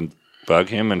not even bug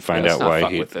him and find Let's out not why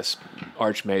fuck he. with this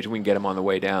Archmage. We can get him on the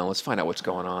way down. Let's find out what's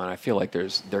going on. I feel like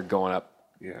they're going up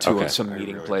to Okay. some I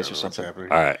meeting really place don't or know what's something.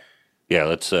 happening. All right. Yeah.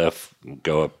 Let's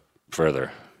go up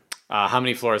further. How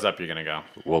many floors up are you going to go?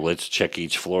 Well, let's check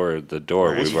each floor of the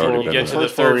door. Each We've already floor- You been. get to the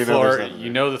First floor, third we know floor. there's nothing You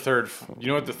know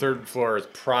what the third floor is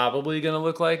probably going to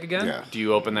look like again? Yeah. Do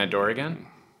you open that door again?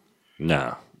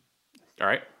 No. All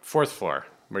right. Fourth floor.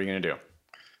 What are you going to do?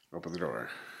 Open the door.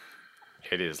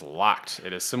 It is locked.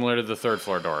 It is similar to the third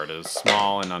floor door. It is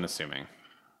small and unassuming.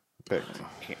 Picked.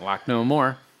 Ain't locked no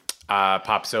more.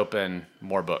 Pops open.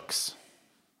 More books.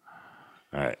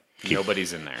 All right.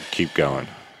 Nobody's in there. Keep going.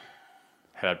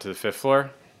 Head up to the fifth floor.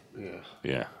 Yeah.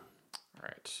 Yeah. All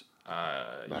right.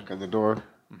 Knock on the door.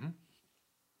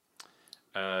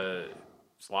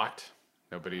 It's locked.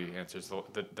 Nobody answers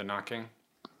the knocking.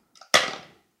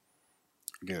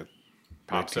 Again.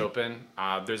 Pops open.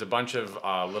 There's a bunch of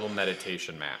little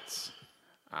meditation mats.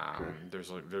 There's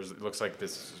it looks like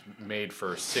this is made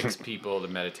for 6 people to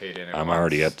meditate in. I'm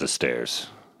already up the stairs.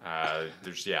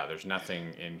 There's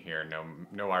nothing in here.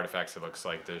 No artifacts. It looks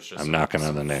like there's just. I'm knocking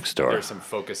on the next door. There's some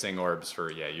focusing orbs for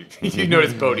you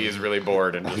notice Bodhi is really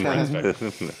bored and just runs back.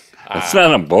 It's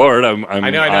not I'm bored. I'm I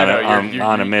know. I'm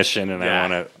on a mission and I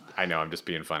want to. I know. I'm just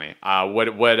being funny. What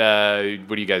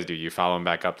do you guys do? You follow him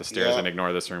back up the stairs Yeah. and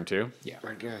ignore this room too? Yeah.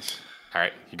 I guess. All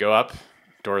right. You go up.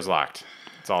 Door's locked.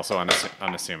 It's also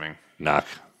unassuming. Knock.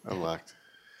 Unlocked.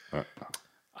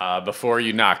 Before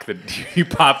you knock, you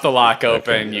pop the lock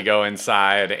open. You go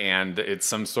inside, and it's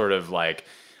some sort of like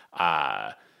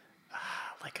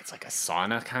it's like a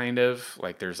sauna kind of.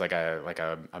 Like there's like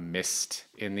a mist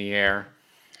in the air.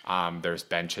 There's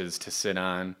benches to sit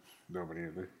on. Nobody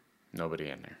in there. Nobody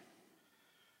in there.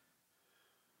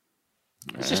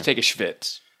 Let's just take a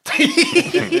schwitz. I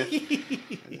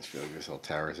just feel like this whole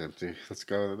tower is empty. Let's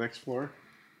go to the next floor.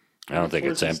 I don't think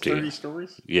it's Floor is empty. 30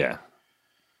 stories? Yeah.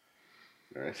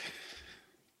 All right.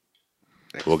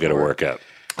 We'll get a workup.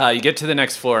 You get to the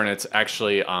next floor, and it's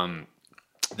actually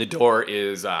the door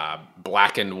is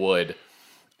blackened wood.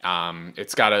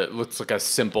 It's got looks like a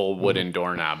simple wooden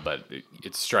doorknob, but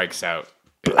it strikes out.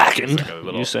 Blackened? It's like a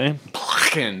little You say?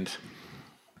 blackened.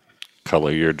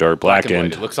 Color your door Black and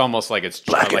blackened. white. It looks almost like it's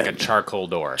like a Blackened. charcoal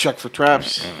door. Check for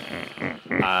traps.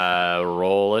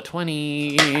 Roll a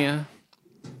 20.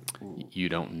 You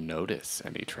don't notice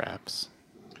any traps.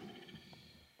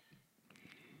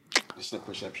 Is that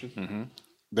perception? Mm-hmm.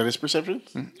 That is perception?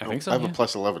 I think so. I have yeah. a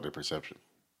 +11 to perception.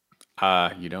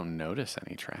 You don't notice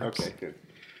any traps. Okay, good.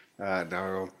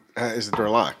 Now, is the door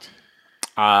locked?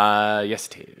 Yes,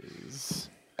 it is.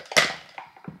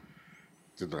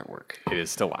 Did not work. It is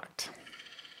still locked.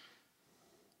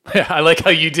 I like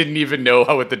how you didn't even know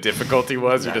what the difficulty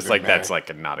was. You're just like, that's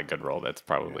like not a good roll. That's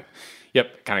probably. Yeah.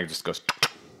 Yep. Kind of just goes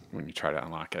when you try to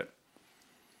unlock it.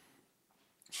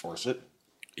 Force it?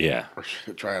 Yeah. Or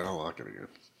should I try and unlock it again?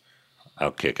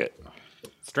 I'll kick it.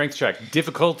 Strength check.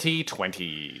 Difficulty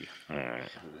 20. All right.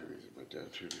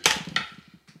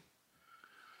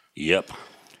 Yep.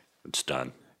 It's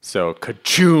done. So,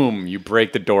 ka-choom! You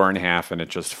break the door in half and it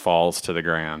just falls to the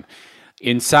ground.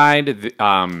 Inside,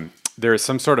 there is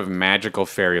some sort of magical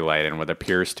fairy light and what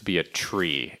appears to be a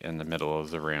tree in the middle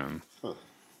of the room. Oh,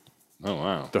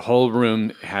 wow. The whole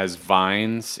room has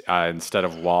vines instead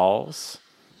of walls.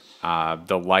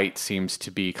 The light seems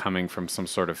to be coming from some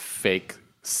sort of fake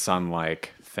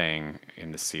sun-like thing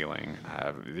in the ceiling.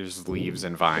 There's leaves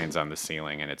and vines on the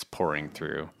ceiling, and it's pouring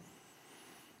through.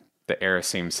 The air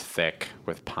seems thick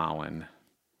with pollen.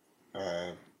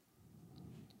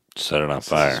 Set it on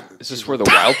fire. Is this where the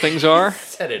wild things are?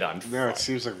 Set it on fire. No, it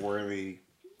seems like where the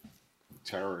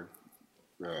tower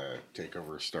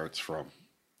takeover starts from.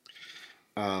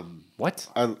 What?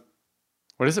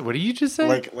 What is it? What did you just say?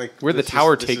 Like where the this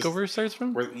tower is- takeover starts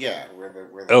from? Where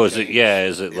the Oh, is it? Yeah,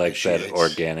 is it like that initiates.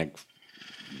 organic,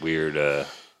 weird?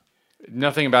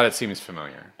 Nothing about it seems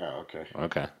familiar. Oh, okay.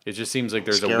 Okay. It just seems like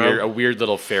there's Scarab? a weird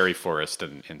little fairy forest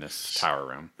in this tower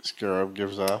room. Scarab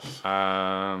gives off.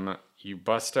 You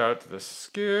bust out the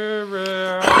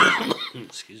scarab.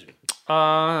 Excuse me.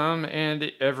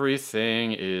 And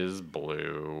everything is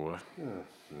blue.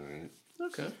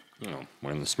 Okay. Oh,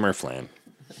 we're in the Smurf land.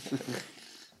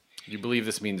 You believe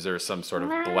this means there's some sort of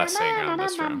blessing on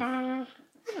this room.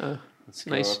 That's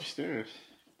nice. Upstairs.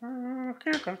 You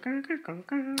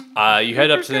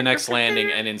head up to the next landing,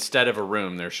 and instead of a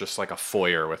room, there's just like a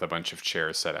foyer with a bunch of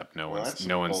chairs set up. No one's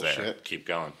there. Bullshit. Keep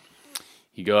going.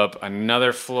 You go up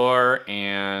another floor,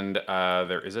 and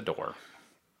there is a door.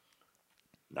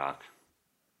 Knock.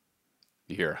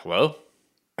 You hear hello?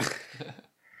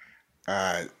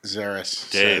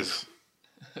 Zeris Dave. says,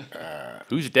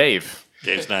 Who's Dave?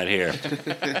 Dave's not here.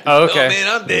 Oh, okay.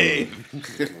 I'm Dave.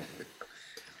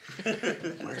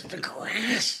 "Where's the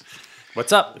grass?"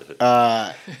 What's up?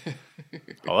 Hello.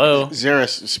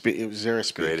 Zeris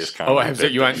speaks. Greatest Oh, comedy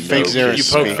you want victim. Fake Xeris You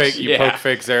poke speaks. fake. You Yeah. poke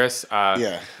fake Xeris.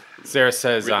 Yeah. Xeris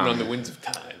says, Written on the winds of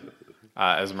time.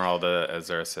 Esmeralda,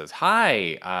 Xeris says,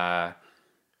 "Hi."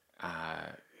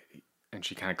 And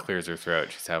she kind of clears her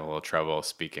throat. She's having a little trouble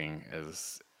speaking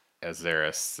as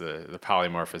Xeris. The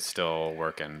polymorph is still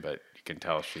working, but you can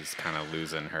tell she's kind of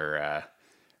losing her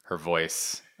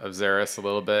voice of Xeris a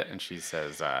little bit. And she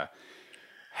says,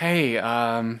 "Hey,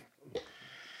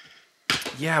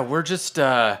 yeah, we're just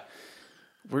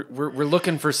we're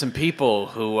looking for some people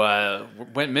who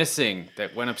went missing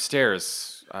that went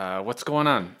upstairs. What's going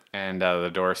on?" And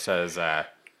the door says, "Oh,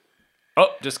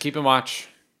 just keeping watch.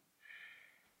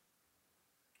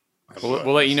 We'll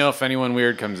let you know if anyone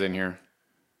weird comes in here."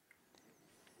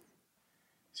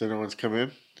 So no one's come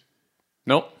in?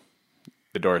 Nope,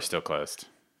 the door is still closed.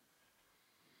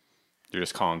 You're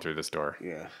just calling through this door.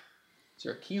 Yeah. Is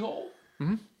there a keyhole?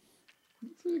 Mm-hmm.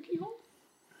 Through the keyhole?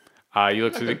 You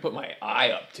look I'm through gonna the put my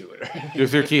eye up to it. you look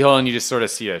through the keyhole and you just sort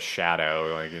of see a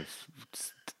shadow. Like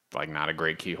it's like not a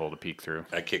great keyhole to peek through.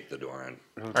 I kicked the door in.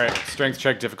 All right, strength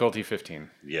check, difficulty 15.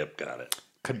 Yep, got it.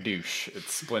 Kadoosh. It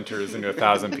splinters into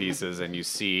 1,000 pieces, and you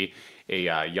see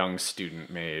a young student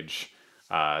mage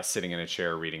sitting in a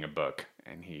chair reading a book,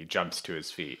 and he jumps to his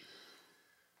feet.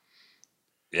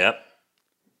 Yep.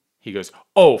 He goes,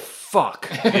 "Oh, fuck."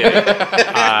 You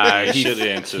should have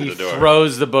answered He the door.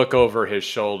 throws the book over his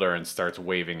shoulder and starts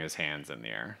waving his hands in the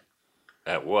air.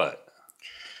 At what?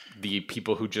 The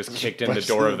people who just kicked in the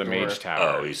door of the mage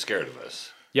tower. Oh, he's scared of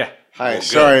us. Yeah. Hi. Good.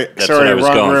 Sorry. That's sorry. what I was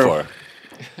wrong going room.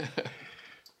 for.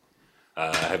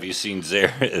 Have you seen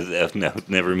Zara? No,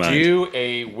 never mind. Do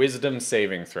a wisdom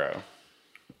saving throw.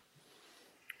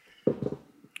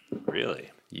 Really?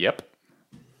 Yep.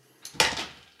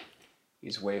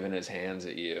 He's waving his hands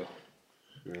at you.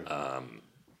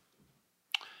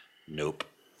 Nope.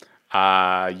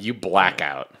 You black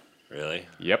out. Really?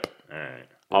 Yep. All right.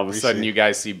 All of a we sudden, see? you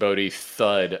guys see Bodhi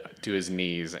thud to his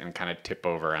knees and kind of tip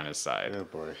over on his side. Oh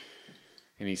boy.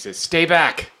 And he says, "Stay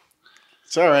back.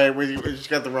 It's all right. We just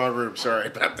got the wrong room. Sorry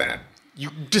about that. You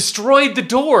destroyed the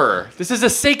door. This is a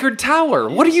sacred tower.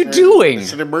 What are you doing?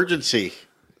 It's an emergency.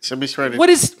 Somebody's trying to What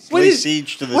is lay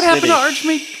siege to the what city. happened to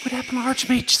Archmage? What happened to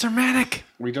Archmage Sermanic?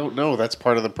 We don't know. That's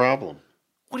part of the problem.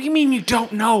 What do you mean you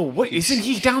don't know? What isn't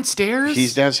he downstairs?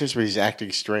 He's downstairs, but he's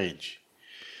acting strange.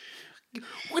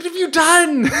 What have you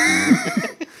done?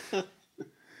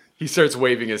 He starts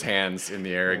waving his hands in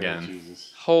the air again.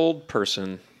 Jesus. Hold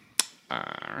person. All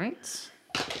right.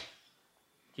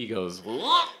 He goes,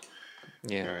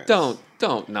 Yeah. Alright.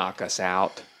 Don't knock us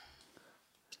out.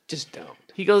 Just don't.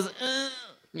 he goes,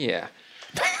 Yeah.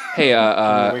 Hey,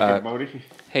 Wake up, Bodhi.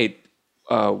 hey,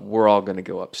 we're all gonna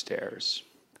go upstairs.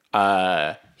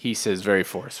 he says very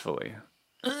forcefully.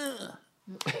 All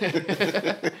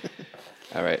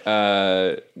right.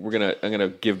 I'm gonna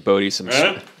give Bodhi some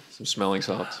smelling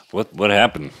salts. What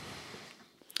happened?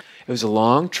 It was a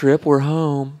long trip. We're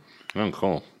home. Oh,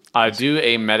 cool. Do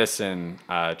a medicine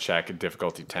check,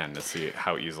 difficulty 10, to see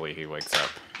how easily he wakes up.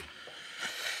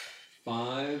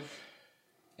 5,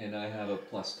 and I have a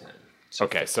 +10.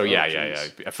 Okay, so yeah.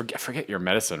 I forget your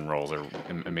medicine rolls are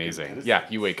amazing. Yeah,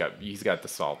 you wake up. He's got the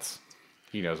salts.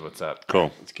 He knows what's up.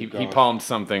 Cool. He palmed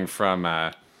something from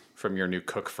your new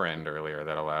cook friend earlier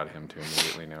that allowed him to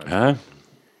immediately know. Huh?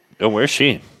 Oh, where's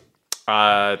she?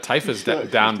 Typha's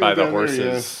down by the down there,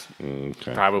 horses.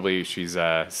 Okay. Probably she's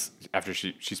after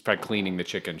she's probably cleaning the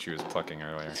chicken she was plucking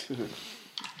earlier.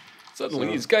 Suddenly,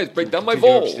 these guys break down my Did you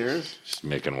go bowl. upstairs? Just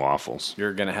making waffles.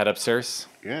 You're gonna head upstairs.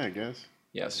 Yeah, I guess.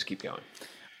 Yeah, let's just keep going.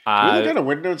 Can we look out a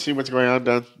window and see what's going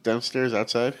on downstairs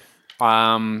outside?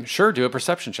 Sure. Do a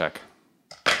perception check.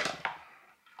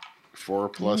 4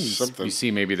 plus something. You see,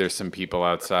 maybe there's some people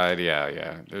outside.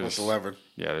 Yeah. Plus 11.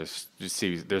 Yeah,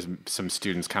 there's some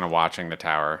students kind of watching the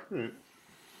tower.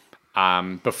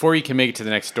 Right. Before you can make it to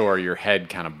the next door, your head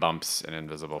kind of bumps an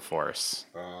invisible force.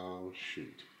 Oh,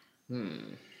 shoot.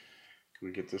 Can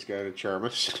we get this guy to charm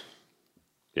us?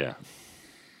 Yeah.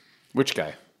 Which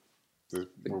guy?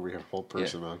 Where we have whole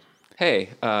person on. Hey,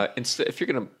 instead, if you're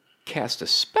gonna cast a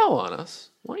spell on us,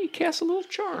 why don't you cast a little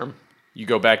charm? You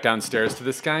go back downstairs to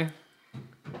this guy?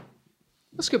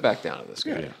 Let's go back down to this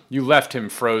guy. Yeah. You left him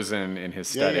frozen in his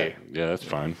study. Yeah, that's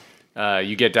fine.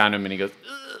 You get down to him and he goes,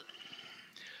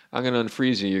 I'm gonna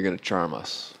unfreeze you. You're gonna charm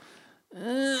us.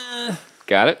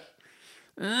 Got it?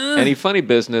 Any funny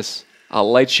business, I'll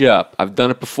light you up. I've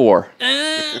done it before.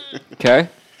 Okay?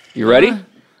 You ready?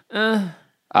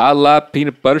 I like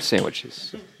peanut butter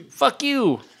sandwiches. fuck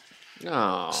you.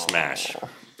 Oh. Smash.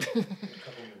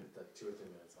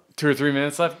 2 or 3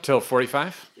 minutes left till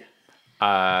 45?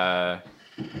 Yeah.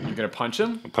 You're going to punch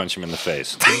him? Punch him in the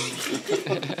face.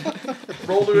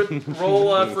 Roll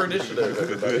for initiative,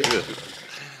 everybody.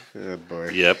 Good boy.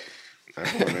 Yep.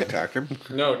 I'm going to attack him.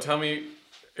 No, tell me,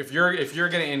 if you're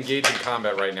going to engage in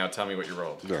combat right now, tell me what you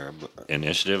rolled. No, I'm not.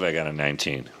 Initiative, I got a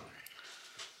 19.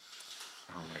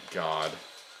 Oh my god.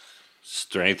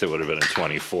 Strength, it would have been a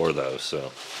 24, though,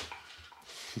 so.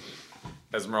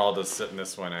 Esmeralda's sitting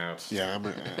this one out. Yeah, I'm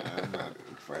not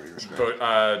fighting this guy.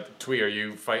 But, Twee, are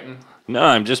you fighting? No,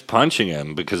 I'm just punching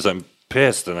him because I'm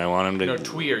pissed and I want him to. No,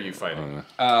 Twee, are you fighting?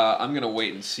 I'm gonna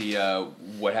wait and see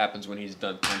what happens when he's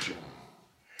done punching.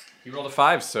 You rolled a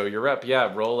 5, so you're up.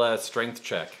 Yeah, roll a strength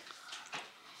check.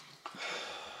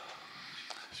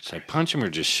 Should I punch him or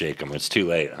just shake him? It's too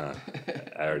late, huh?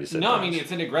 I already said No, I punch. mean,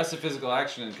 it's an aggressive physical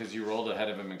action, and because you rolled ahead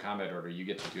of him in combat order, you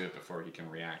get to do it before he can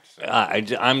react. So.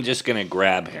 I'm just going to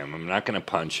grab him. I'm not going to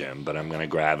punch him, but I'm going to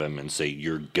grab him and say,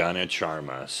 you're going to charm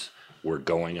us. We're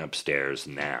going upstairs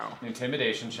now.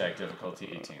 Intimidation check, difficulty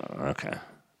 18. Okay.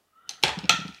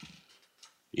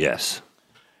 Yes.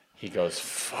 He goes,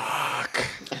 fuck.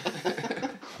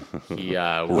 He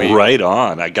waves. Right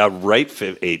on. I got right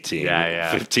 18.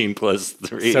 Yeah. 15 plus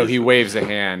 3. So he waves a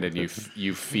hand, and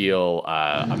you feel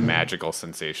a magical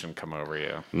sensation come over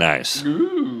you. Nice.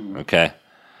 Ooh. Okay.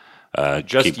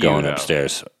 Just keep you, going though.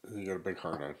 upstairs. You got a big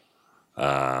heart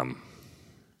on.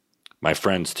 My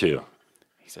friends, too.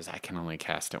 He says, I can only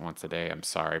cast it once a day. I'm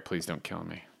sorry. Please don't kill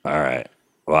me. All right.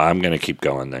 Well, I'm going to keep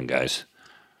going then, guys.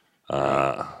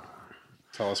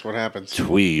 Tell us what happens.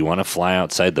 Twee, you want to fly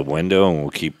outside the window and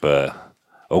we'll keep...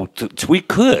 Twee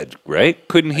could, right?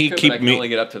 Couldn't he keep I can me... only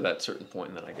get up to that certain point,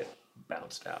 and then I get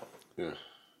bounced out. Yeah.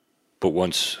 But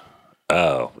once...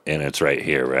 Oh, and it's right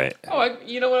here, right? Oh,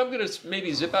 you know what? I'm gonna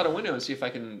maybe zip out a window and see if I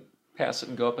can pass it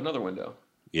and go up another window.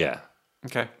 Yeah.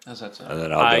 Okay. How's that sound? And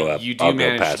then I'll go up. You do I'll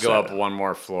manage past to go that. up one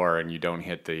more floor, and you don't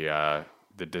hit the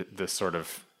sort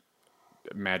of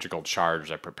magical charge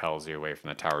that propels you away from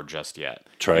the tower just yet.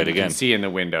 Try it You again. can see in the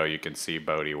window, you can see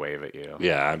Bodhi wave at you.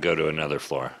 Yeah, I'll go to another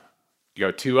floor. You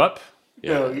go 2 up?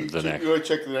 Yeah, the next. You want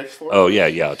to check the next floor? Oh, yeah,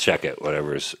 I'll check it.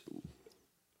 Whatever's...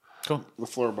 Cool. The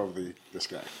floor above this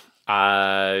guy.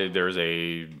 There's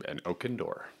an oaken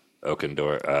door. Oaken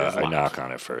door. I locked. knock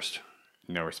on it first.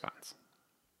 No response.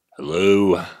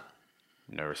 Hello?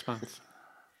 No response.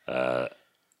 I'm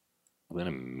going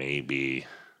to maybe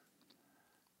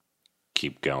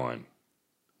keep going.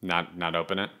 Not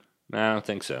open it? No, I don't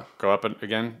think so. Go up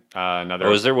again. Another.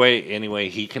 Oh, is there any way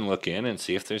he can look in and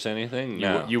see if there's anything?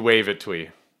 No. You wave at Twee.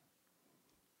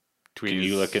 Can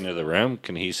you look into the room?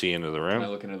 Can he see into the Can I room?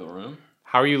 look into the room?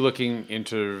 How are you looking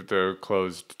into the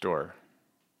closed door?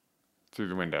 Through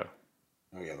the window.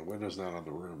 Oh yeah, the window's not on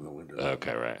the room. The window's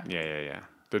Okay, right. Yeah.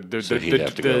 So he'd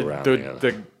have to go around the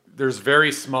other. There's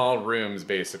very small rooms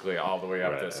basically all the way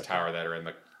up Right, this okay. tower that are in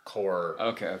the core.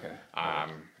 Okay.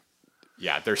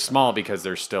 Yeah, they're small because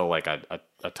there's still like a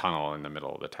tunnel in the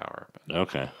middle of the tower. But.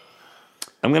 Okay.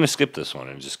 I'm going to skip this one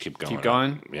and just keep going. Keep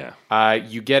going? Up. Yeah.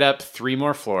 You get up 3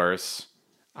 more floors.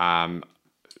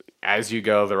 As you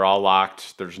go, they're all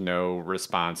locked. There's no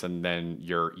response, and then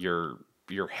your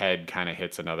head kind of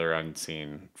hits another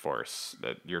unseen force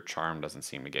that your charm doesn't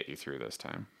seem to get you through this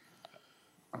time.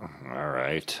 All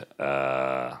right.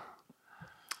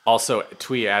 Also,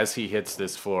 Twee, as he hits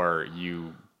this floor,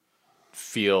 you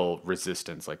feel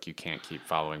resistance, like you can't keep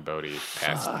following Bodhi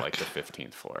past like the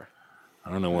 15th floor.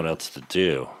 I don't know what else to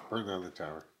do. burn down the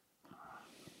tower.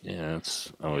 Yeah,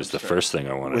 that's always the first thing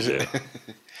I want to do.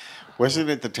 Wasn't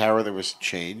it the tower that was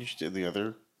changed in the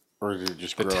other, or did it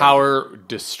just The grow? tower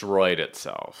destroyed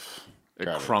itself. It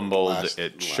Got it. crumbled, The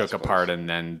it last shook place. apart, and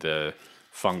then the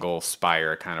fungal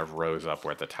spire kind of rose up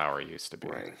where the tower used to be.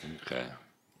 Right. Okay.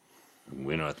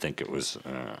 We don't think it was.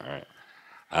 All right.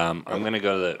 I'm going to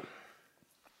go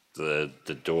to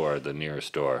the door, the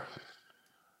nearest door.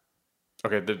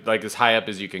 Okay, like as high up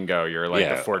as you can go. You're like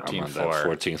the 14th I'm on floor. that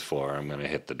 14th floor. I'm going to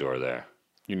hit the door there.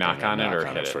 You knock on it or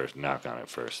hit it? First. Knock on it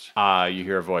first. You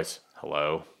hear a voice.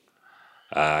 Hello.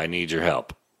 I need your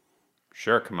help.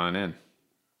 Sure, come on in.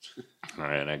 All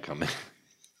right, I come in.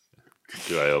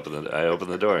 I open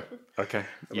the door. Okay.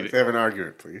 I'd like to have an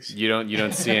argument, please. You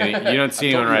don't see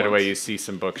anyone right away. You see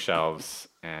some bookshelves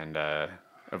and a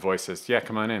voice says, "Yeah,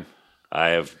 come on in." I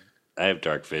have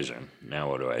dark vision. Now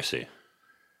what do I see?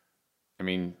 I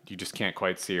mean, you just can't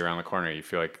quite see around the corner. You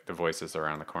feel like the voice is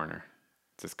around the corner.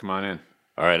 It says, "Come on in."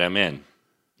 All right, I'm in.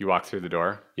 You walk through the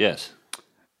door. Yes.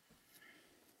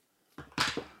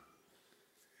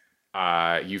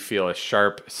 You feel a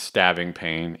sharp stabbing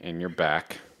pain in your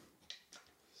back.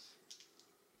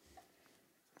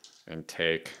 And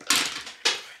take...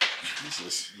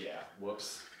 Jesus. Yeah,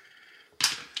 whoops.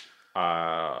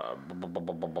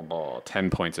 10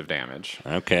 points of damage.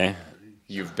 Okay.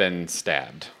 You've been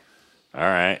stabbed. All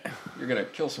right. You're gonna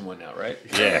kill someone now, right?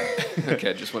 Yeah.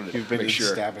 Okay, just wanted You've to been make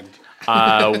sure. stabbing.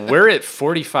 We're at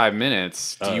 45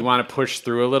 minutes. Do you want to push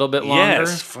through a little bit longer?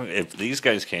 Yes. If these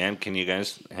guys can you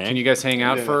guys hang? Can you guys hang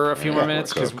out for a few more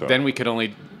minutes? Because cool. then we could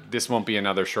only... This won't be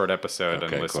another short episode, Okay,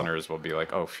 and cool. listeners will be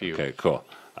like, oh, phew. Okay, cool.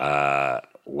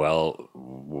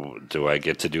 Do I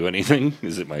get to do anything?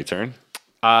 Is it my turn?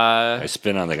 I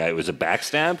spin on the guy. It was a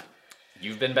backstab?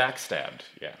 You've been backstabbed,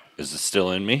 yeah. Is it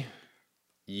still in me?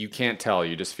 You can't tell.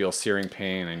 You just feel searing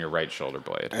pain in your right shoulder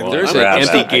blade. Well, There's an grab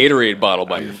empty that. Gatorade bottle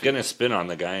by your I'm feet. going to spin on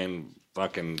the guy and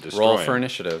fucking destroy Roll him. for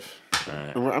initiative.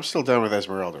 I'm still down with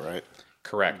Esmeralda, right?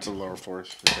 Correct. The lower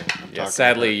floors. Okay, I'm Yeah, talking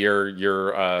sadly, to her.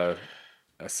 you're a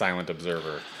silent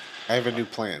observer. I have a new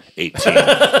plan.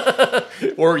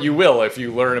 18. Or you will if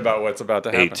you learn about what's about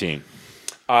to happen. 18.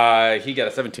 He got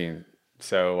a 17.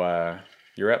 So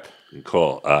you're up.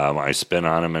 Cool. I spin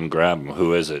on him and grab him.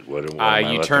 Who is it? What am I You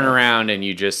looking turn at? around and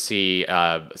you just see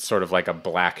sort of like a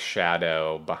black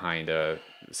shadow behind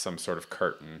some sort of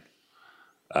curtain.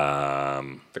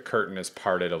 The curtain is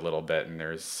parted a little bit and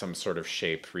there's some sort of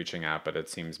shape reaching out, but it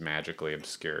seems magically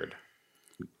obscured.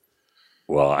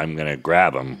 Well, I'm going to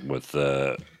grab him with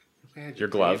Your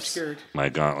gloves. my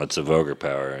gauntlets of ogre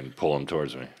power and pull him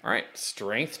towards me. All right,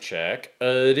 strength check.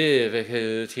 A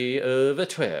difficulty of a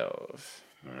 12.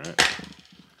 All right.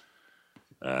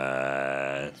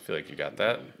 I feel like you got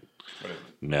that.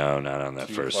 No, not on that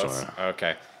first Plus? one.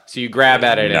 Okay. So you grab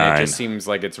at it, and it 9. just seems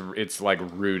like it's like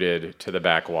rooted to the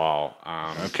back wall.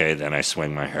 Okay, then I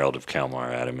swing my Herald of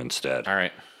Kalmar at him instead. All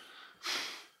right.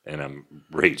 And I'm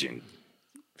raging.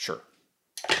 Sure.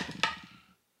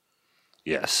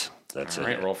 Yes, that's All it.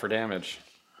 right, roll for damage.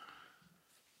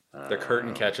 The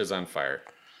curtain catches on fire.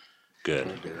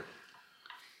 Good.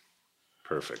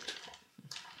 Perfect.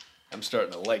 I'm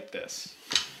starting to like this.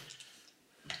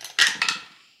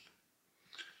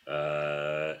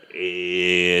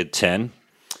 10.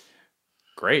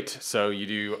 Great. So you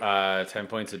do 10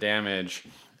 points of damage,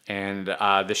 and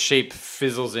the shape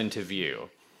fizzles into view.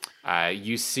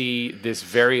 You see this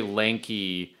very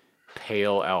lanky,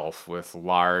 pale elf with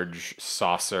large,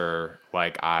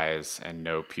 saucer-like eyes and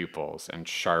no pupils and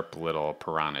sharp little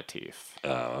piranha teeth.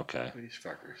 Oh, okay. These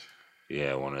fuckers.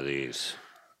 Yeah, one of these.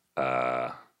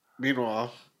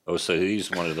 Meanwhile, Oh, so he's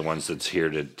one of the ones that's here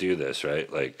to do this, right?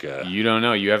 Like You don't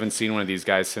know. You haven't seen one of these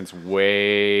guys since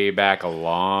way back a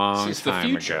long Since the time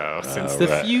future. ago. Since oh, the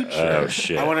right. future. Oh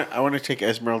shit! I want to take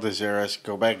Esmeralda Zeres,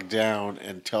 go back down,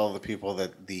 and tell the people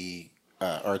that the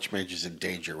Archmage is in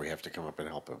danger. We have to come up and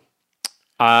help him.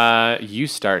 You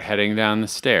start heading down the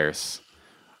stairs.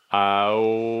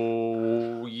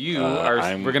 We're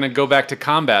going to go back to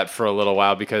combat for a little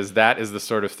while because that is the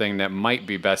sort of thing that might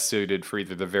be best suited for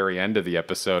either the very end of the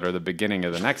episode or the beginning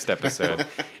of the next episode.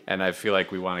 And I feel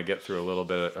like we want to get through a little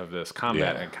bit of this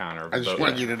combat encounter. I just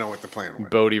wanted you to know what the plan was.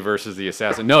 Bodhi versus the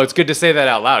assassin. No, it's good to say that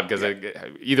out loud because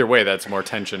either way, that's more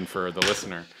tension for the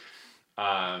listener.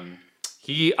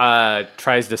 He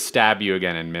tries to stab you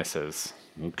again and misses.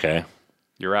 Okay.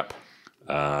 You're up.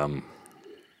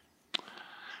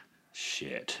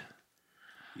 Shit.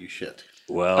 You shit.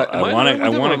 Well, Am I in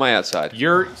the window or am I outside?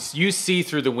 You see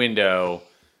through the window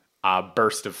a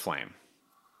burst of flame.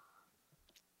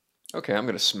 Okay, I'm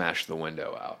going to smash the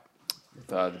window out with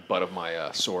the butt of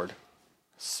my sword.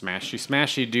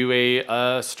 Smashy. Do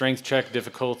a strength check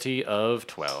difficulty of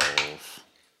 12.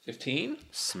 15?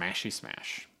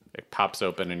 Smash. It pops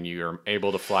open and you're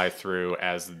able to fly through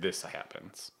as this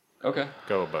happens. Okay.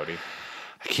 Go, Bodhi.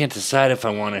 I can't decide if I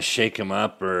want to shake him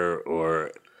up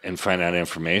or and find out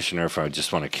information, or if I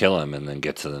just want to kill him and then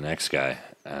get to the next guy.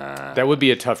 That would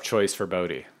be a tough choice for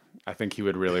Bodhi. I think he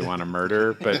would really want to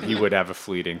murder, but he would have a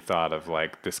fleeting thought of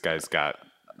like, this guy's got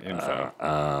info.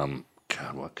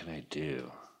 God, what can I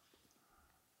do?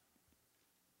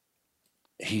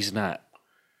 He's not.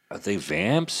 Are they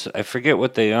vamps? I forget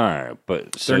what they are,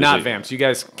 but They're not vamps. You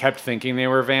guys kept thinking they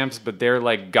were vamps, but they're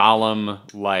like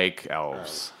golem-like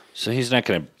elves. So he's not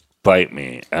going to bite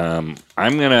me. I'm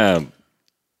going to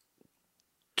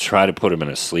try to put him in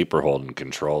a sleeper hold and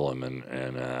control him.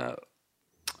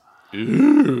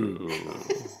 Ooh.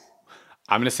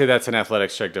 I'm going to say that's an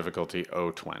athletics check difficulty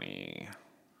 020.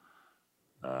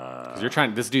 Because you're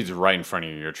trying. This dude's right in front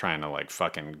of you. You're trying to like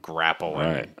fucking grapple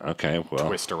and Okay. Well,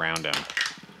 twist around him.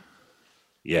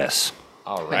 Yes.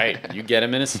 All right, you get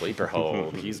him in a sleeper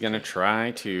hold. He's going to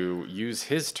try to use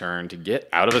his turn to get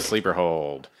out of a sleeper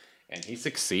hold. And he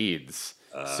succeeds.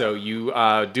 So you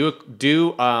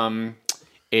do a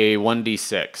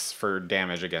 1d6 for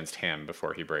damage against him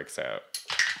before he breaks out.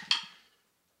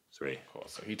 3. Cool.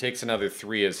 So he takes another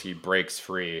 3 as he breaks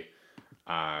free.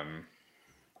 And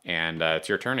it's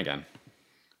your turn again.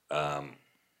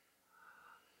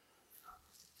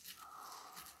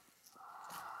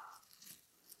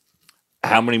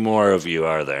 How many more of you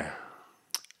are there?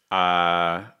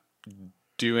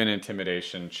 Do an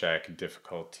intimidation check,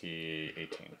 difficulty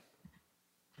 18.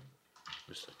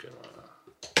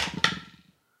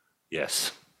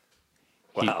 Yes.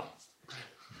 Wow.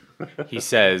 He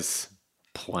says,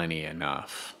 plenty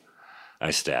enough.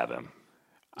 I stab him.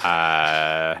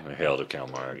 Hail to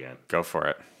Kalmar again. Go for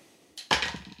it.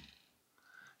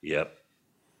 Yep.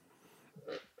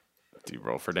 Do you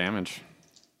roll for damage?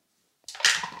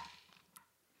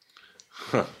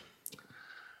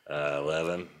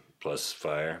 11 plus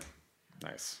fire.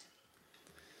 Nice.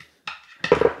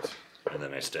 And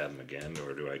then I stab him again,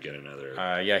 or do I get another?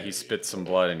 Yeah, he spits some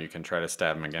blood, and you can try to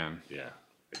stab him again. Yeah,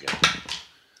 again.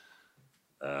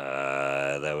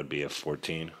 That would be a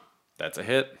 14. That's a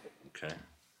hit. Okay.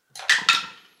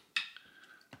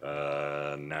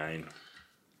 9.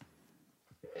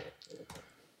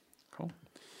 Cool.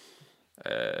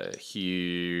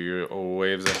 He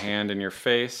waves a hand in your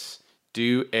face.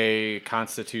 Do a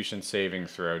Constitution saving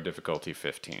throw, difficulty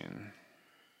 15.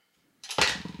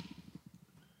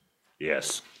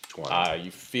 Yes, 20. You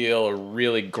feel a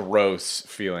really gross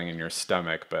feeling in your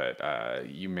stomach, but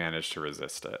you manage to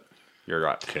resist it. You're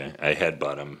up. Okay, I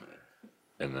headbutt him,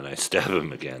 and then I stab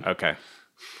him again. Okay.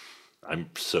 I'm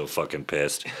so fucking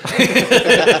pissed.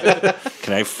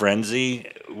 Can I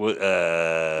frenzy?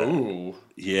 Ooh.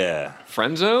 Yeah.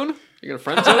 Friend zone? You're gonna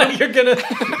friend zone? You're gonna.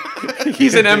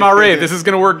 He's an MRA. This is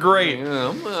gonna work great.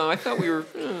 Yeah, I thought we were.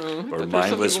 Or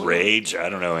mindless rage. I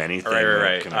don't know anything.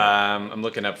 Right. I'm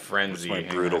looking up frenzy. My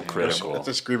brutal critical. That's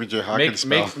a Screamager Hawkins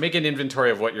spell. Make an inventory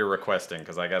of what you're requesting,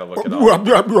 because I gotta look it up.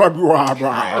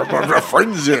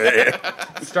 Frenzy.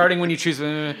 Starting when you choose.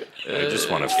 I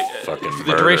just want to fucking For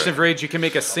the duration of rage, you can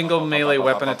make a single melee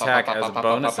weapon attack as a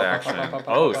bonus action.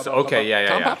 Oh, so, okay,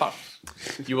 yeah.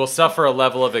 You will suffer a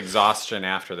level of exhaustion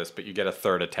after this, but you get a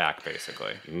third attack,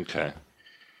 basically. Okay.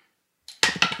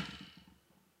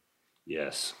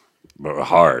 Yes. But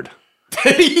hard.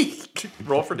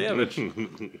 Roll for damage.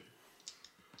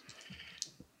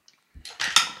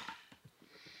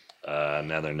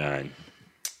 Another 9.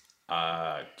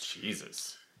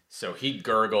 Jesus. So he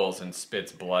gurgles and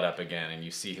spits blood up again, and you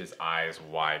see his eyes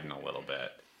widen a little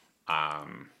bit.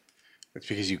 That's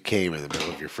because you came in the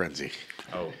middle of your frenzy.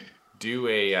 Oh, do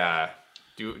a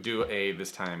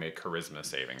this time a charisma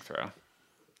saving throw.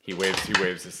 He waves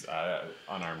his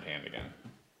unarmed hand again.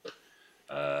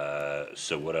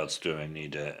 So what else do I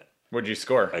need to? What'd you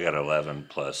score? I got 11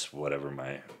 plus whatever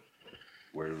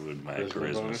where would my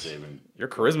charisma bonus? saving? Your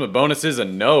charisma bonus is a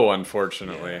no,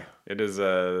 unfortunately. Yeah. It is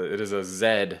a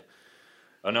Z.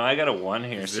 Oh no, I got a 1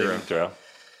 here. 0. Saving throw.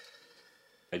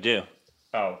 I do.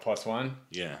 Oh, +1?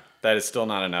 Yeah. That is still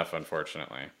not enough,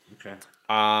 unfortunately. Okay.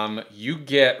 You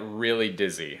get really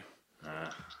dizzy.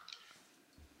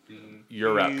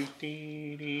 You're up.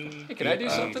 Hey, can I do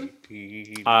something?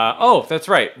 Oh, that's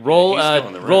right. Roll He's still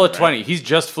in the room, roll a right? 20. He's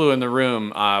just flew in the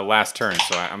room last turn,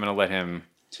 so I'm gonna let him.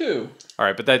 2. All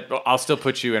right, but I'll still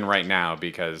put you in right now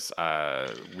because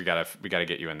we gotta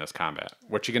get you in this combat.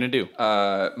 What you gonna do?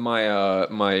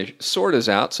 My sword is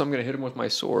out, so I'm gonna hit him with my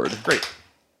sword. Great.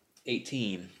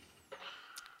 18.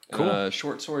 Cool.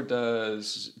 Short sword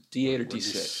does D8 or D6.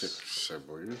 6, I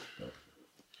believe.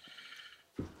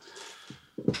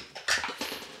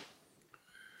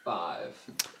 5.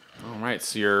 All right,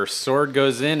 so your sword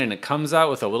goes in and it comes out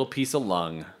with a little piece of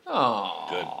lung. Oh.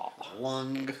 Good.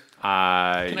 Lung.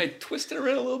 Can I twist it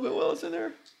around a little bit while it's in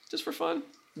there? Just for fun?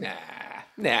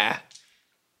 Nah.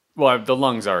 Well, the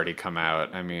lung's already come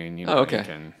out. I mean, you know, Oh, okay. you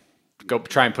can go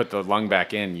try and put the lung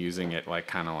back in using it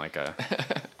kind of like a.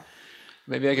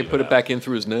 Maybe I can put it back in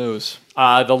through his nose.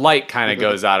 The light kind of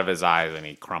goes out of his eyes and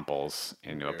he crumples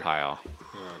into a pile.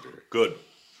 Good.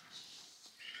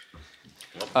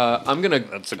 I'm gonna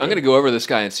go over this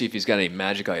guy and see if he's got any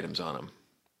magic items on him.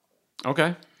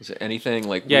 Okay. Is there anything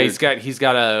like? Yeah, weird? he's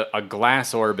got a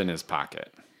glass orb in his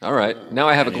pocket. All right, now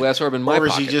I have a glass orb in my Or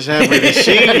is pocket. he just happy to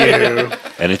see you?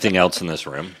 Anything else in this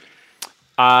room?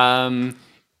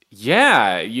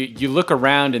 Yeah, you look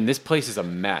around and this place is a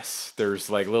mess. There's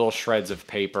like little shreds of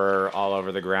paper all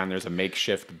over the ground. There's a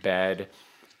makeshift bed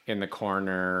in the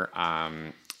corner,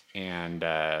 and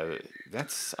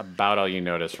that's about all you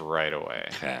notice right away.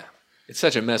 Yeah. It's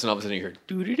such a mess, and all of a sudden you hear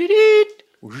doo-doo-doo-doo.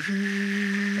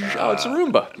 Oh, it's a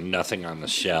Roomba. Nothing on the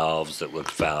shelves that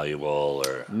look valuable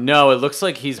or. No, it looks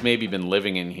like he's maybe been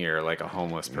living in here like a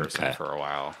homeless person Okay. for a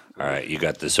while. All right, you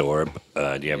got this orb.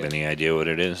 Do you have any idea what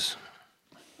it is?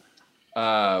 We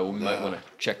might want to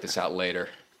check this out later.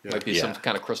 Might be some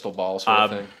kind of crystal ball sort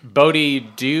of thing. Bodhi,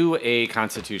 do a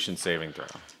Constitution saving throw.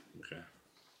 Okay.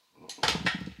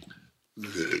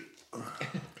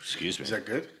 Excuse me. Is that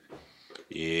good?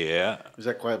 Yeah. Is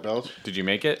that quiet belch? Did you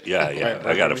make it? Yeah.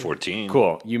 I got a 14.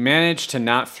 Cool. You managed to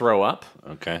not throw up,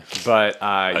 Okay. but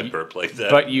I burp like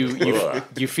that. but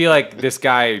you feel like this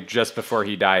guy just before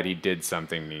he died, he did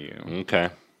something to you. Okay.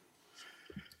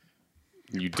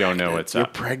 You don't know what's You're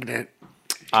up. pregnant.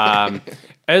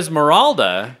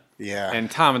 Esmeralda Yeah. and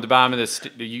Tom at the bottom of this.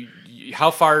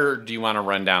 How far do you want to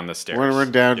run down the stairs? We're going to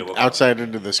run down we'll go. outside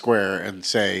into the square and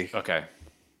say, Okay.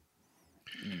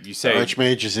 You say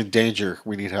Archmage is in danger.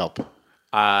 We need help.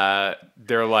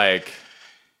 they're like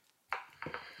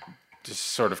just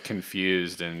sort of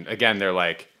confused, and again they're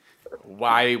like,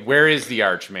 "Why? Where is the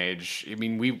Archmage? I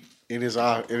mean, In his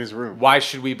room. why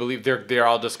should we believe?" They're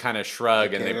all just kind of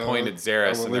shrug and they Okay, point at I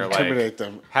Xeris will and they're intimidate like,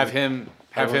 them. Have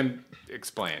him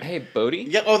explain. Hey, Bodhi.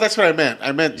 Yeah. Oh, that's what I meant.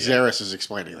 I meant Xeris is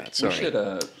explaining that. We Sorry. should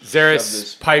shove Xeris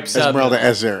this pipes up, Esmeralda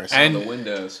as Xeris. on the and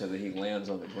window so that he lands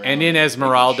on the ground. and in We can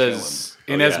Esmeralda's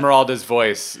show yeah. Esmeralda's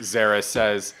voice, Xeris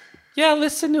says, "Yeah,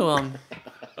 listen to him."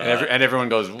 And everyone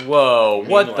goes, "Whoa,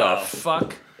 what the Meanwhile-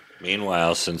 fuck?"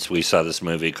 Meanwhile, since we saw this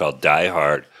movie called Die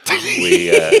Hard,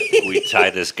 we tie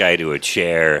this guy to a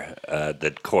chair.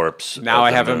 That corpse. Now of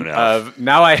I the have moon him. elf.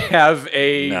 Now I have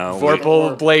a No,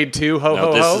 Vorpal Blade 2. Ho No,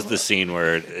 ho this ho. is the scene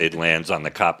where it lands on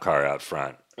the cop car out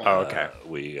front. Oh, okay.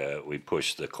 We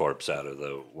push the corpse out of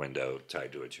the window,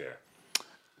 tied to a chair.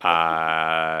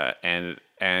 And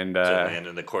So land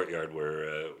in the courtyard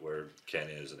where Ken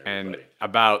is and and everybody.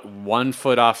 about 1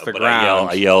 foot off the But ground.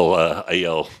 I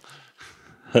yell,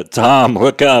 Tom,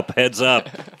 look up, heads up.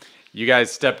 You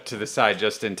guys step to the side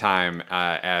just in time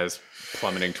as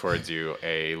plummeting towards you,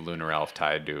 a lunar elf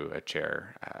tied to a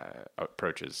chair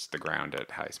approaches the ground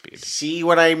at high speed. See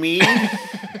what I mean?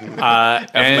 That's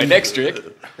my next trick.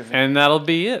 And that'll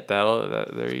be it.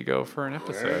 There you go for an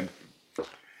episode.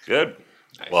 Good.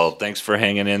 Well, thanks for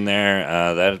hanging in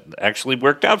there. That actually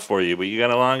worked out for you, but you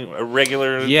got a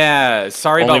regular, Yeah,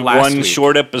 sorry only about last one week.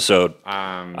 short episode.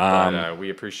 But we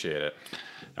appreciate it.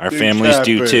 Our Big families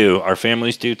do happy. too. Our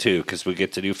families do too, because we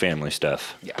get to do family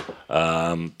stuff.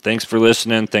 Yeah. Thanks for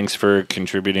listening. Thanks for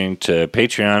contributing to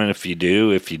Patreon. And if you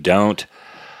do, if you don't,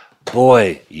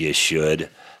 Boy, you should.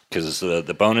 Because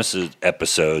the bonus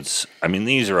episodes, I mean,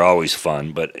 these are always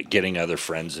fun, but getting other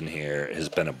friends in here has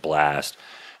been a blast.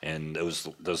 And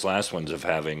those last ones of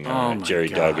having Jerry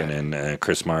Duggan and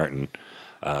Chris Martin,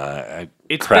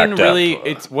 it's been really up.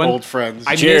 It's one Old friends.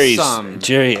 I Jerry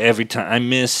every time I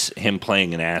miss him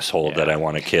playing an asshole that I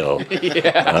want to kill.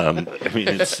 I mean,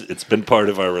 it's been part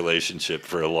of our relationship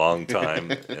for a long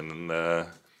time, and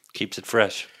keeps it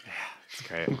fresh. It's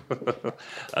great.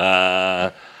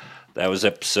 That was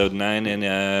episode 9 in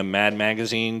Mad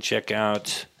Magazine. Check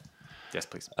out. Yes,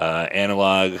 please.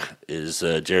 Analog is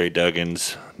Jerry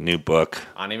Duggan's new book.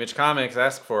 On Image Comics,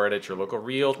 ask for it at your local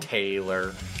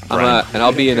retailer. And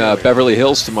I'll be in Beverly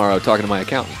Hills tomorrow talking to my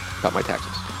accountant about my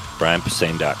taxes.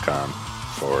 BrianPassain.com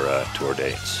for tour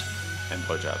dates. And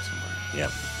blowjobs. Yep.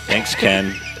 Thanks,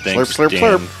 Ken. Thanks, slurp,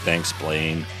 Dan. slurp. Thanks,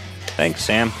 Blaine. Thanks,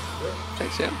 Sam.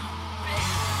 Thanks, Sam.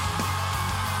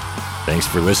 Thanks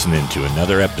for listening to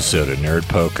another episode of Nerd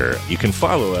Poker. You can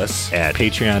follow us at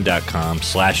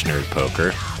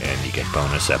patreon.com/nerdpoker, and you get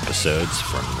bonus episodes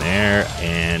from there.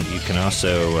 And you can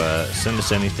also send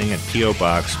us anything at P.O.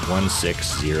 Box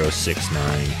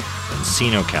 16069,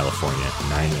 Encino, California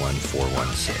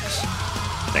 91416.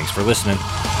 Thanks for listening.